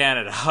Race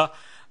Canada,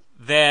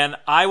 then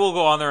I will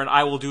go on there and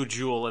I will do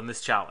Jewel in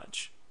this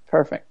challenge.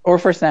 Perfect. Or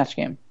for Snatch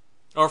Game.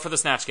 Or for the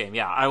Snatch Game,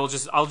 yeah. I'll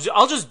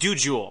just do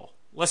Jewel.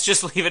 Let's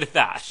just leave it at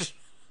that.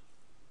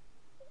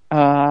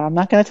 I'm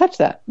not going to touch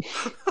that.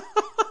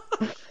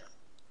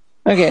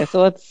 Okay,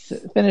 so let's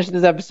finish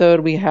this episode.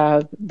 We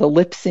have the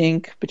lip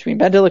sync between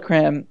Ben de la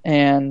Creme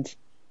and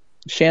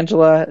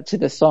Shangela to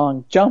the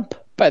song Jump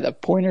by the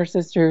Pointer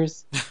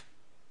Sisters.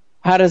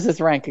 How does this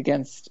rank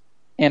against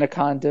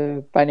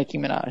Anaconda by Nicki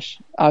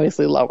Minaj?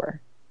 Obviously lower.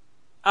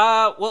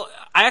 Well,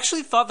 I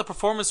actually thought the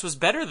performance was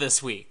better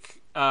this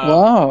week.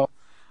 Wow.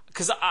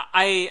 Because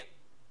I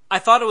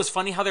thought it was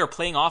funny how they were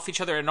playing off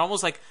each other and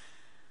almost like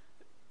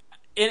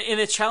in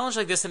a challenge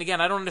like this, and again,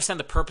 I don't understand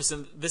the purpose,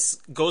 and this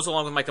goes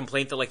along with my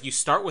complaint that like you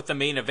start with the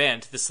main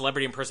event, the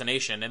celebrity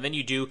impersonation, and then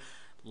you do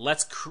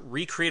let's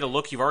recreate a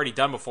look you've already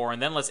done before,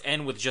 and then let's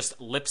end with just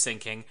lip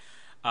syncing.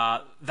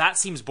 That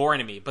seems boring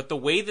to me. But the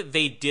way that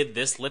they did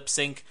this lip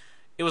sync,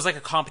 it was like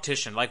a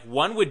competition. Like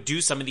one would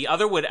do something, the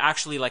other would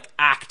actually like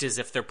act as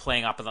if they're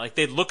playing up, and like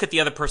they'd look at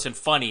the other person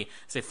funny,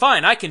 say,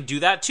 "Fine, I can do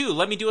that too.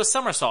 Let me do a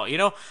somersault,"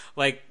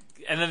 like.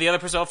 And then the other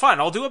person, "Oh, fine,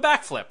 I'll do a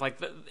backflip."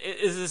 Like,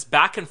 is this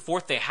back and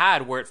forth they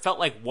had where it felt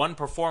like one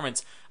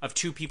performance of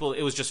two people.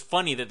 It was just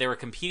funny that they were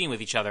competing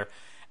with each other.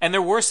 And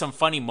there were some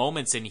funny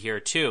moments in here,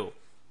 too.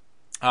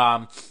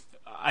 I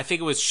think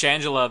it was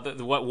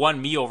Shangela, what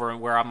won me over,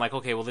 where I'm like,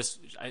 okay, well, this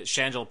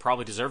Shangela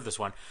probably deserved this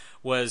one,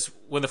 was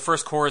when the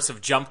first chorus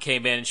of Jump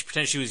came in and she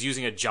pretended she was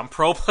using a jump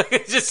rope.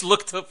 It just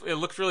looked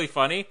really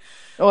funny.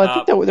 Oh, I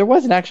think there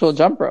was an actual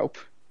jump rope.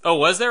 Oh,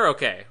 was there?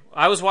 Okay.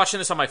 I was watching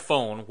this on my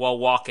phone while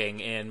walking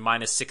in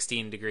minus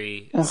 16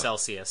 degree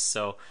Celsius.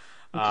 So,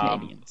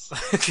 Canadians.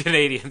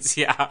 Canadians,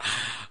 yeah.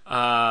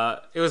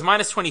 It was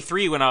minus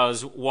 23 when I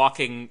was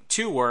walking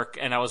to work,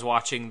 and I was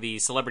watching the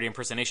Celebrity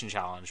Impersonation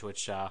Challenge,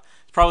 which is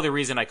probably the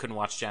reason I couldn't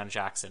watch Janet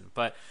Jackson.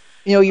 But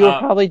you were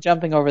probably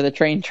jumping over the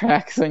train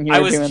tracks when you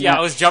were doing that. Yeah, I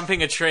was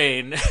jumping a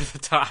train at the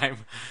time,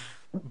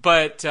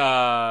 but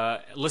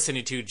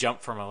listening to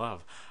 "Jump for My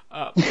Love."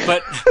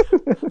 But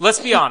let's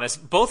be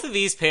honest, both of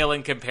these pale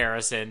in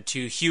comparison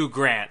to Hugh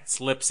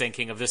Grant's lip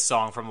syncing of this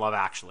song from Love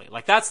Actually.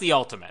 Like, that's the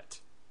ultimate.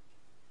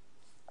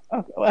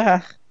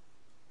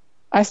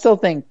 I still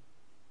think,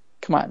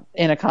 come on,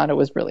 Anaconda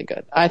was really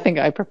good. I think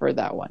I prefer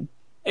that one.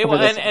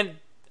 And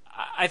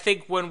I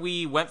think when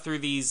we went through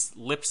these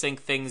lip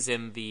sync things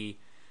in the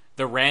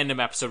random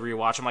episode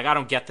rewatch, I'm like, I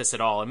don't get this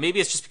at all. And maybe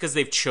it's just because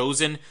they've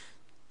chosen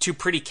two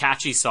pretty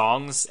catchy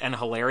songs and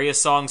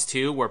hilarious songs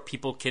too, where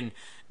people can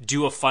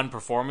do a fun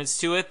performance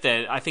to it,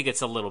 that I think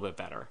it's a little bit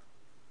better.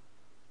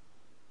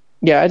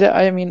 Yeah,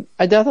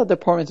 I thought the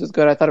performance was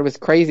good. I thought it was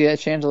crazy that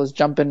Shangela's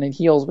jumping in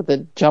heels with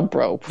a jump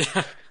rope.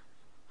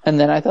 And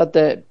then I thought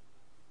that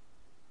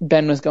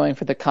Ben was going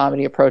for the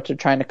comedy approach of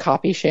trying to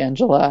copy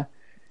Shangela.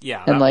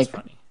 Yeah, that was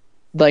funny.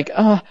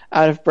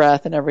 Out of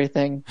breath and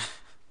everything.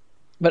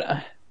 But,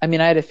 I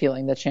had a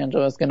feeling that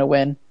Shangela was going to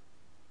win.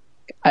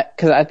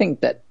 Because I think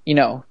that,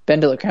 Ben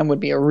de la Creme would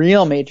be a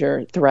real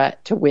major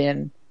threat to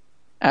win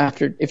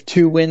if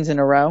 2 wins in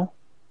a row.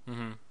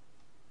 Mm-hmm.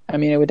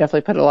 It would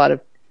definitely put a lot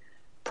of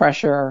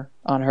pressure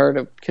on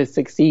her to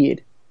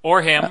succeed.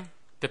 Or him,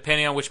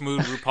 depending on which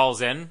mood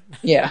RuPaul's in.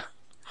 Yeah.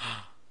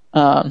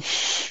 So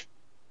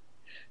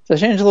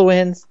Shangela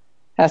wins,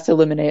 has to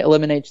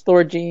eliminates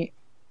Thorgy.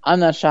 I'm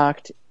not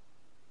shocked.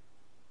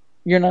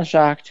 You're not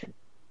shocked.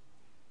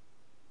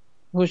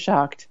 Who's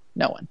shocked?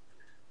 No one.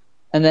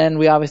 And then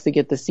we obviously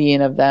get the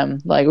scene of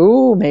them like,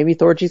 ooh, maybe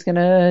Thorgy's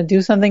gonna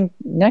do something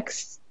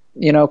next,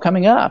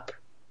 coming up.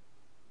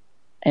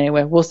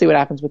 Anyway, we'll see what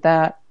happens with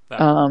that. You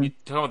talking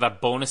about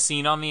that bonus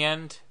scene on the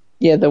end?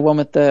 Yeah, the one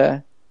with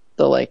the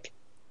like,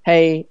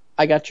 hey,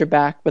 I got your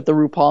back with the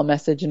RuPaul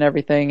message and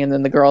everything, and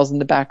then the girls in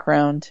the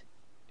background.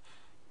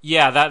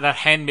 Yeah, that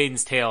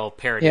Handmaid's Tale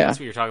parody. Yeah. That's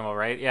what you're talking about,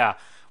 right? Yeah.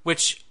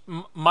 Which,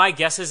 my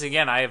guess is,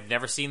 again, I have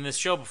never seen this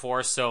show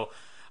before, so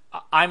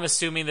I'm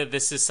assuming that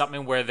this is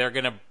something where they're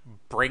going to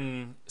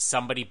bring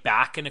somebody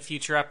back in a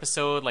future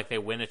episode, like they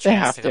win a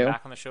chance to come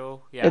back on the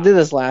show. Yeah. They did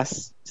this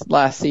last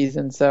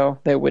season, so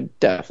they would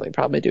definitely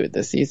probably do it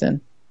this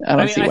season. I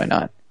don't see why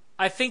not.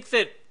 I think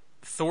that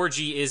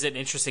Thorgy is an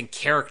interesting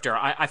character.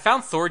 I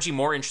found Thorgy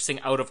more interesting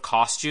out of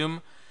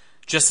costume,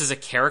 just as a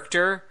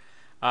character.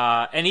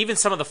 And even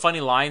some of the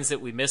funny lines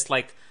that we missed,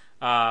 like,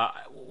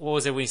 what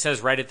was it when he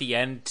says right at the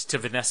end to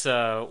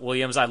Vanessa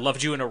Williams, "I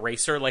loved you in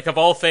Eraser"? Like, of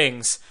all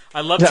things, I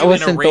loved you in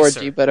Eraser. That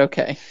wasn't Thorgy, but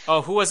okay.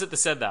 Oh, who was it that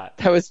said that?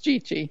 That was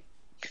Chi-Chi.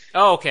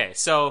 Oh, okay.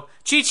 So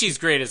Chi-Chi's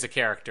great as a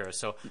character.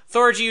 So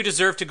Thorgy, you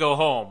deserve to go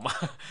home.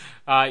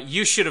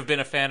 You should have been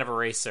a fan of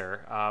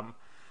Eraser.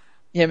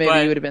 Yeah,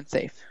 maybe you would have been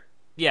safe.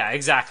 Yeah,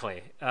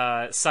 exactly.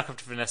 Suck up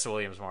to Vanessa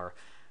Williams more.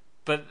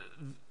 But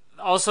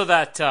also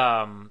that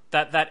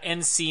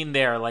end scene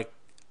there, like,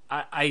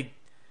 I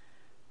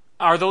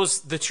Are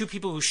those the two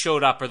people who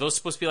showed up? Are those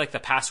supposed to be like the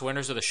past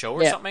winners of the show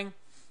or something?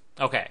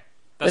 Okay,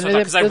 that's what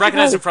because I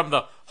recognize them from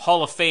the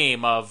Hall of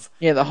Fame of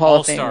the Hall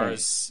of Fame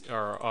Stars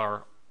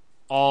or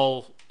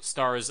All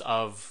Stars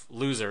of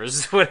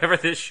Losers, whatever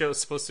this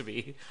show's supposed to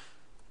be.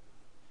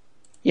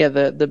 Yeah,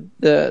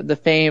 the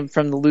fame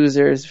from the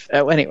losers.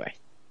 Anyway,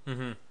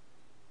 and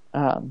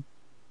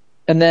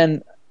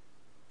then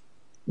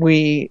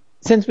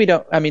since we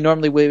don't. I mean,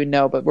 normally we would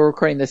know, but we're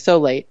recording this so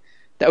late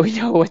that we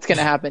know what's going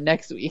to happen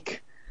next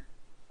week.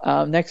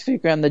 Next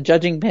week on the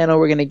judging panel,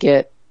 we're going to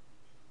get.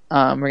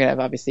 We're going to have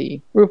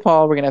obviously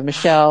RuPaul. We're going to have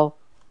Michelle.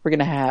 We're going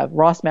to have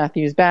Ross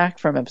Matthews back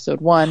from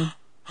episode 1,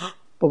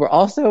 but we're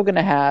also going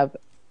to have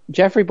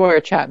Jeffrey Boyer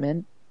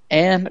Chapman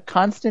and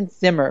Constance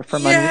Zimmer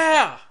from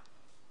And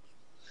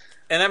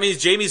that means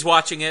Jamie's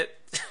watching it.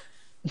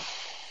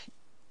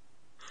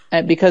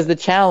 And because the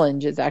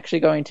challenge is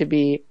actually going to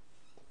be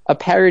a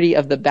parody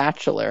of The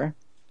Bachelor.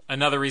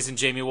 Another reason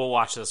Jamie will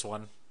watch this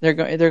one. They're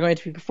going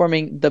to be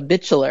performing The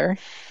Bachelor,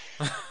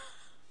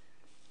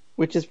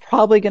 which is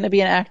probably going to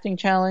be an acting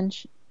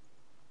challenge.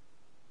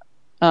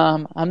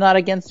 I'm not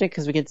against it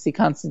because we get to see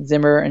Constance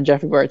Zimmer and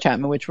Jeffrey Boyer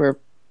Chapman, which were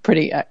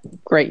pretty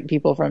great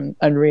people from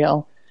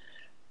Unreal.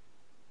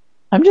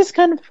 I'm just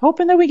kind of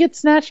hoping that we get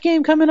Snatch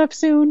Game coming up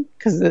soon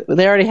because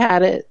they already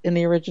had it in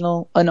the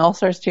original in All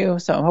Stars 2,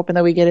 so I'm hoping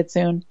that we get it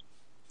soon.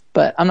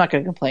 But I'm not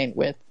going to complain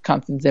with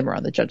Constance Zimmer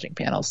on the judging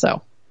panel.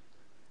 So,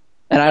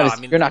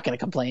 you're not going to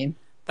complain.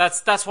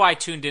 That's why I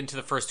tuned into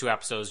the first 2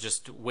 episodes,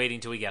 just waiting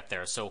till we get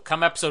there. So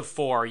come episode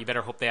 4, you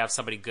better hope they have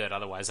somebody good,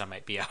 otherwise I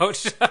might be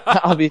out.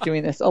 I'll be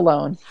doing this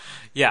alone.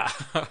 Yeah,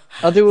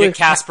 I'll do it with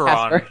Casper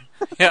on.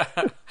 Yeah.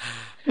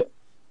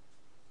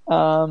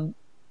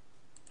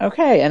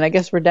 Okay, and I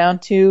guess we're down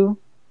to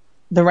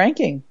the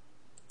ranking.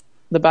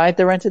 The buy,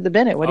 the rented, the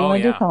Bennett. What do you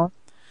want to do, Colin?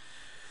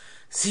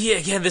 See,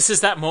 again, this is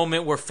that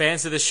moment where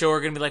fans of the show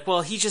are going to be like,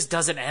 well, he just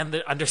doesn't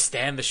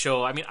understand the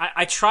show. I mean,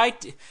 I tried.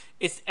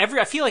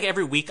 I feel like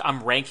every week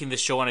I'm ranking the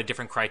show on a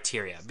different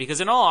criteria.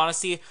 Because in all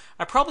honesty,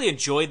 I probably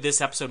enjoyed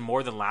this episode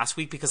more than last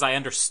week because I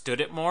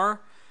understood it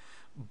more.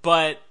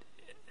 But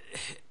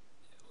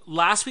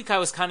last week I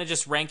was kind of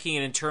just ranking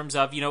it in terms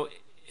of,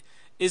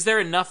 is there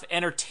enough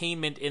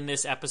entertainment in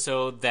this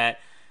episode that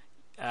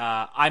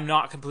I'm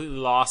not completely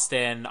lost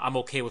and I'm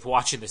okay with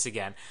watching this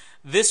again?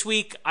 This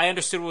week, I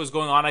understood what was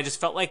going on. I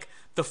just felt like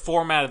the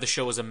format of the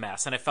show was a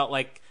mess, and I felt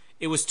like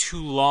it was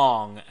too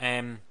long.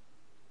 And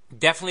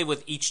definitely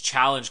with each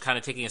challenge kind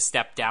of taking a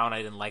step down,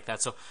 I didn't like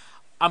that. So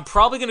I'm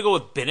probably going to go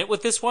with Bennett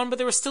with this one, but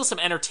there were still some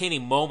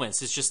entertaining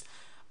moments. It's just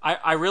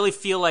I really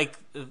feel like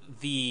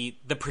the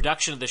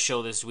production of the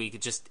show this week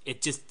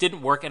it just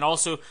didn't work, and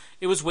also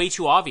it was way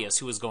too obvious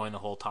who was going the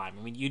whole time.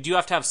 I mean, you do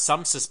have to have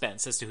some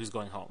suspense as to who's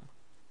going home.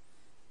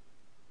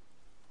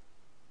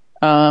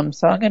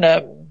 So I'm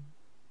gonna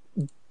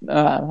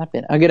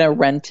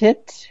rent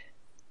it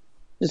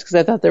just because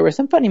I thought there were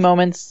some funny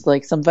moments,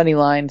 like some funny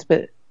lines,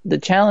 but the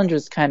challenge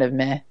was kind of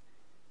meh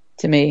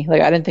to me.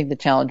 Like I didn't think the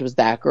challenge was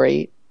that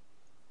great,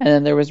 and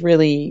then there was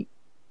really.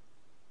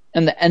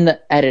 And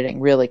the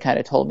editing really kind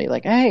of told me,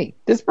 like, hey,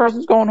 this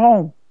person's going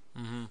home.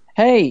 Mm-hmm.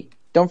 Hey,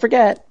 don't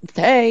forget.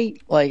 Hey,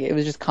 like it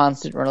was just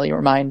constant, really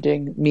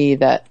reminding me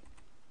that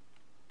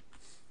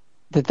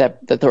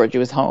Thorgy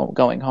was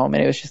going home,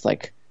 and it was just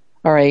like,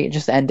 all right,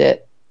 just end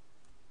it.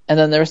 And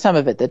then there was some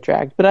of it that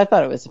dragged, but I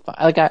thought it was fun.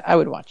 Like I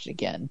would watch it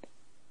again,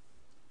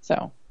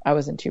 so I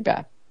wasn't too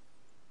bad.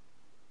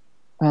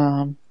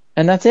 And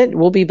that's it.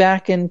 We'll be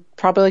back in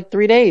probably like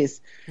 3 days.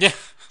 Yeah.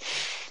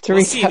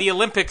 We'll see the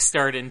Olympics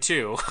starting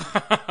too.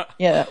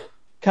 Yeah,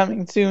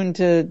 coming soon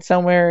to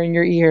somewhere in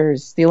your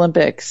ears, the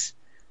Olympics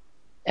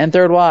and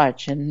Third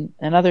Watch and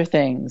other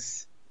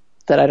things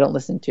that I don't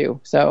listen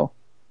to. So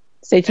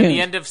stay tuned. And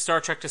the end of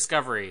Star Trek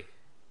Discovery.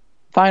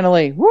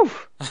 Finally, woo!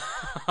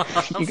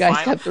 You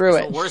guys got through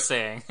that's it. What we're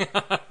saying.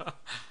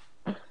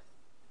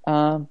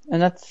 And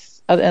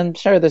that's. I'm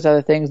sure there's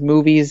other things.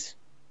 Movies.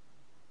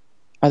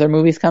 Are there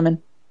movies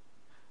coming?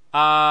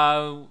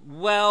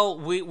 Well,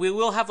 we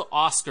will have the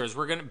Oscars.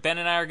 Ben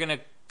and I are gonna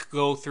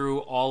go through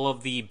all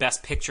of the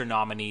Best Picture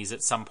nominees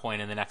at some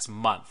point in the next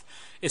month.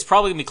 It's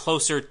probably gonna be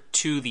closer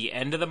to the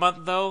end of the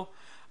month though.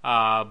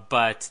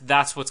 But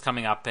that's what's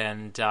coming up,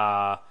 and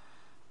I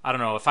don't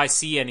know if I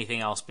see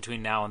anything else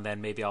between now and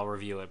then. Maybe I'll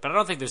review it, but I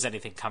don't think there's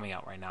anything coming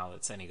out right now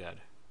that's any good.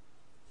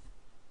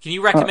 Can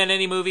you recommend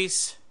any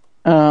movies?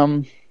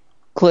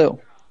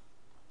 Clue.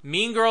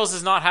 Mean Girls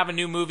does not have a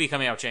new movie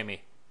coming out,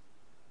 Jamie.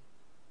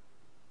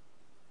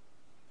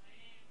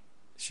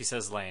 She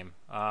says lame.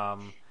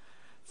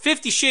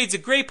 50 Shades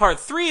of Grey Part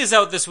 3 is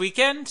out this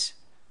weekend.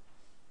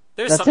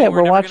 That's it.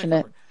 We're watching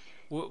it.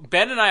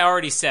 Ben and I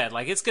already said,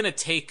 like, it's going to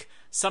take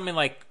something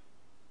like,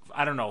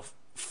 I don't know,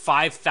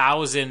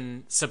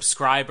 5,000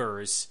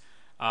 subscribers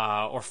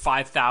or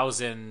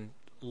 5,000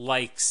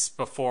 likes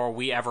before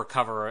we ever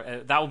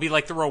cover. That will be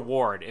like the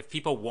reward. If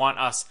people want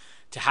us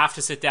to have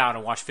to sit down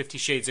and watch 50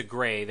 Shades of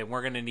Grey, then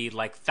we're going to need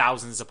like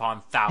thousands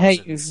upon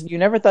thousands. Hey, you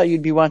never thought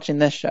you'd be watching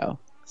this show,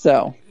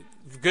 so...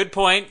 Good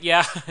point.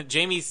 Yeah,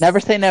 Jamie's...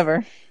 Never say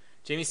never.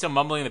 Jamie's still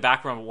mumbling in the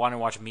background, wanting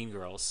to watch Mean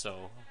Girls.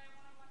 So,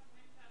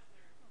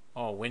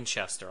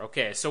 Winchester.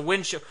 Okay, so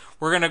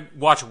we're gonna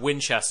watch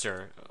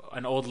Winchester,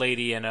 an old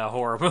lady in a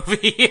horror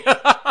movie.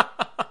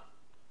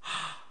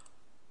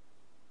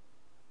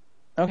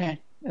 Okay,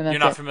 and that's You're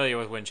not it. familiar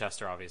with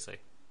Winchester, obviously.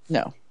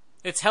 No.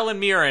 It's Helen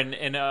Mirren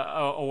in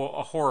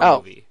a horror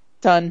movie.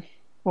 Done.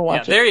 We'll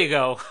watch it. There you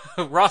go.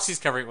 Rossi's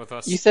covering it with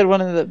us. You said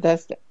one of the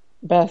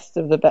best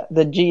of the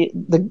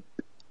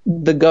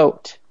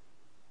GOAT.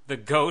 The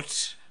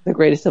GOAT. The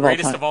greatest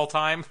of all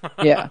time.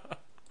 Yeah.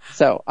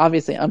 So,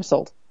 obviously, I'm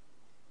sold.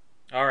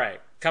 All right.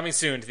 Coming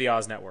soon to the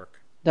Oz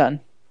Network. Done.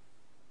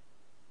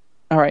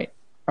 All right.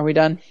 Are we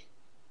done?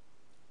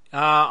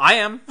 I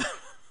am.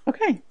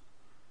 Okay.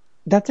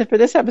 That's it for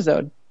this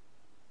episode.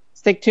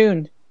 Stay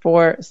tuned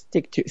for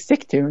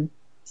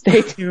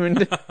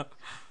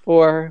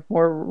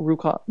more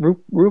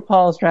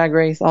RuPaul's Drag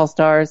Race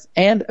All-Stars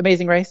and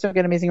Amazing Race. Don't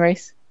get Amazing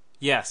Race.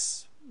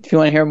 Yes. If you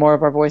want to hear more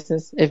of our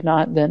voices. If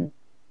not, then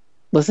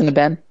listen to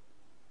Ben.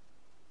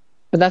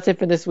 But that's it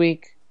for this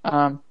week.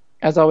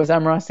 As always,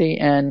 I'm Rossi,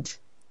 and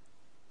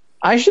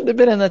I should have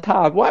been in the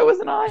top. Why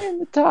wasn't I in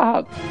the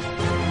top?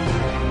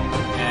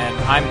 And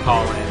I'm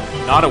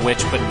Colin, not a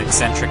witch, but an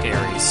eccentric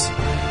Aries.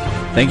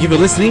 Thank you for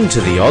listening to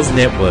the Oz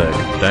Network.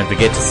 Don't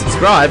forget to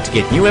subscribe to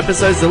get new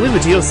episodes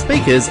delivered to your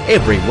speakers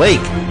every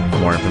week. For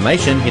more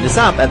information, hit us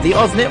up at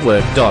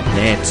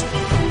theoznetwork.net.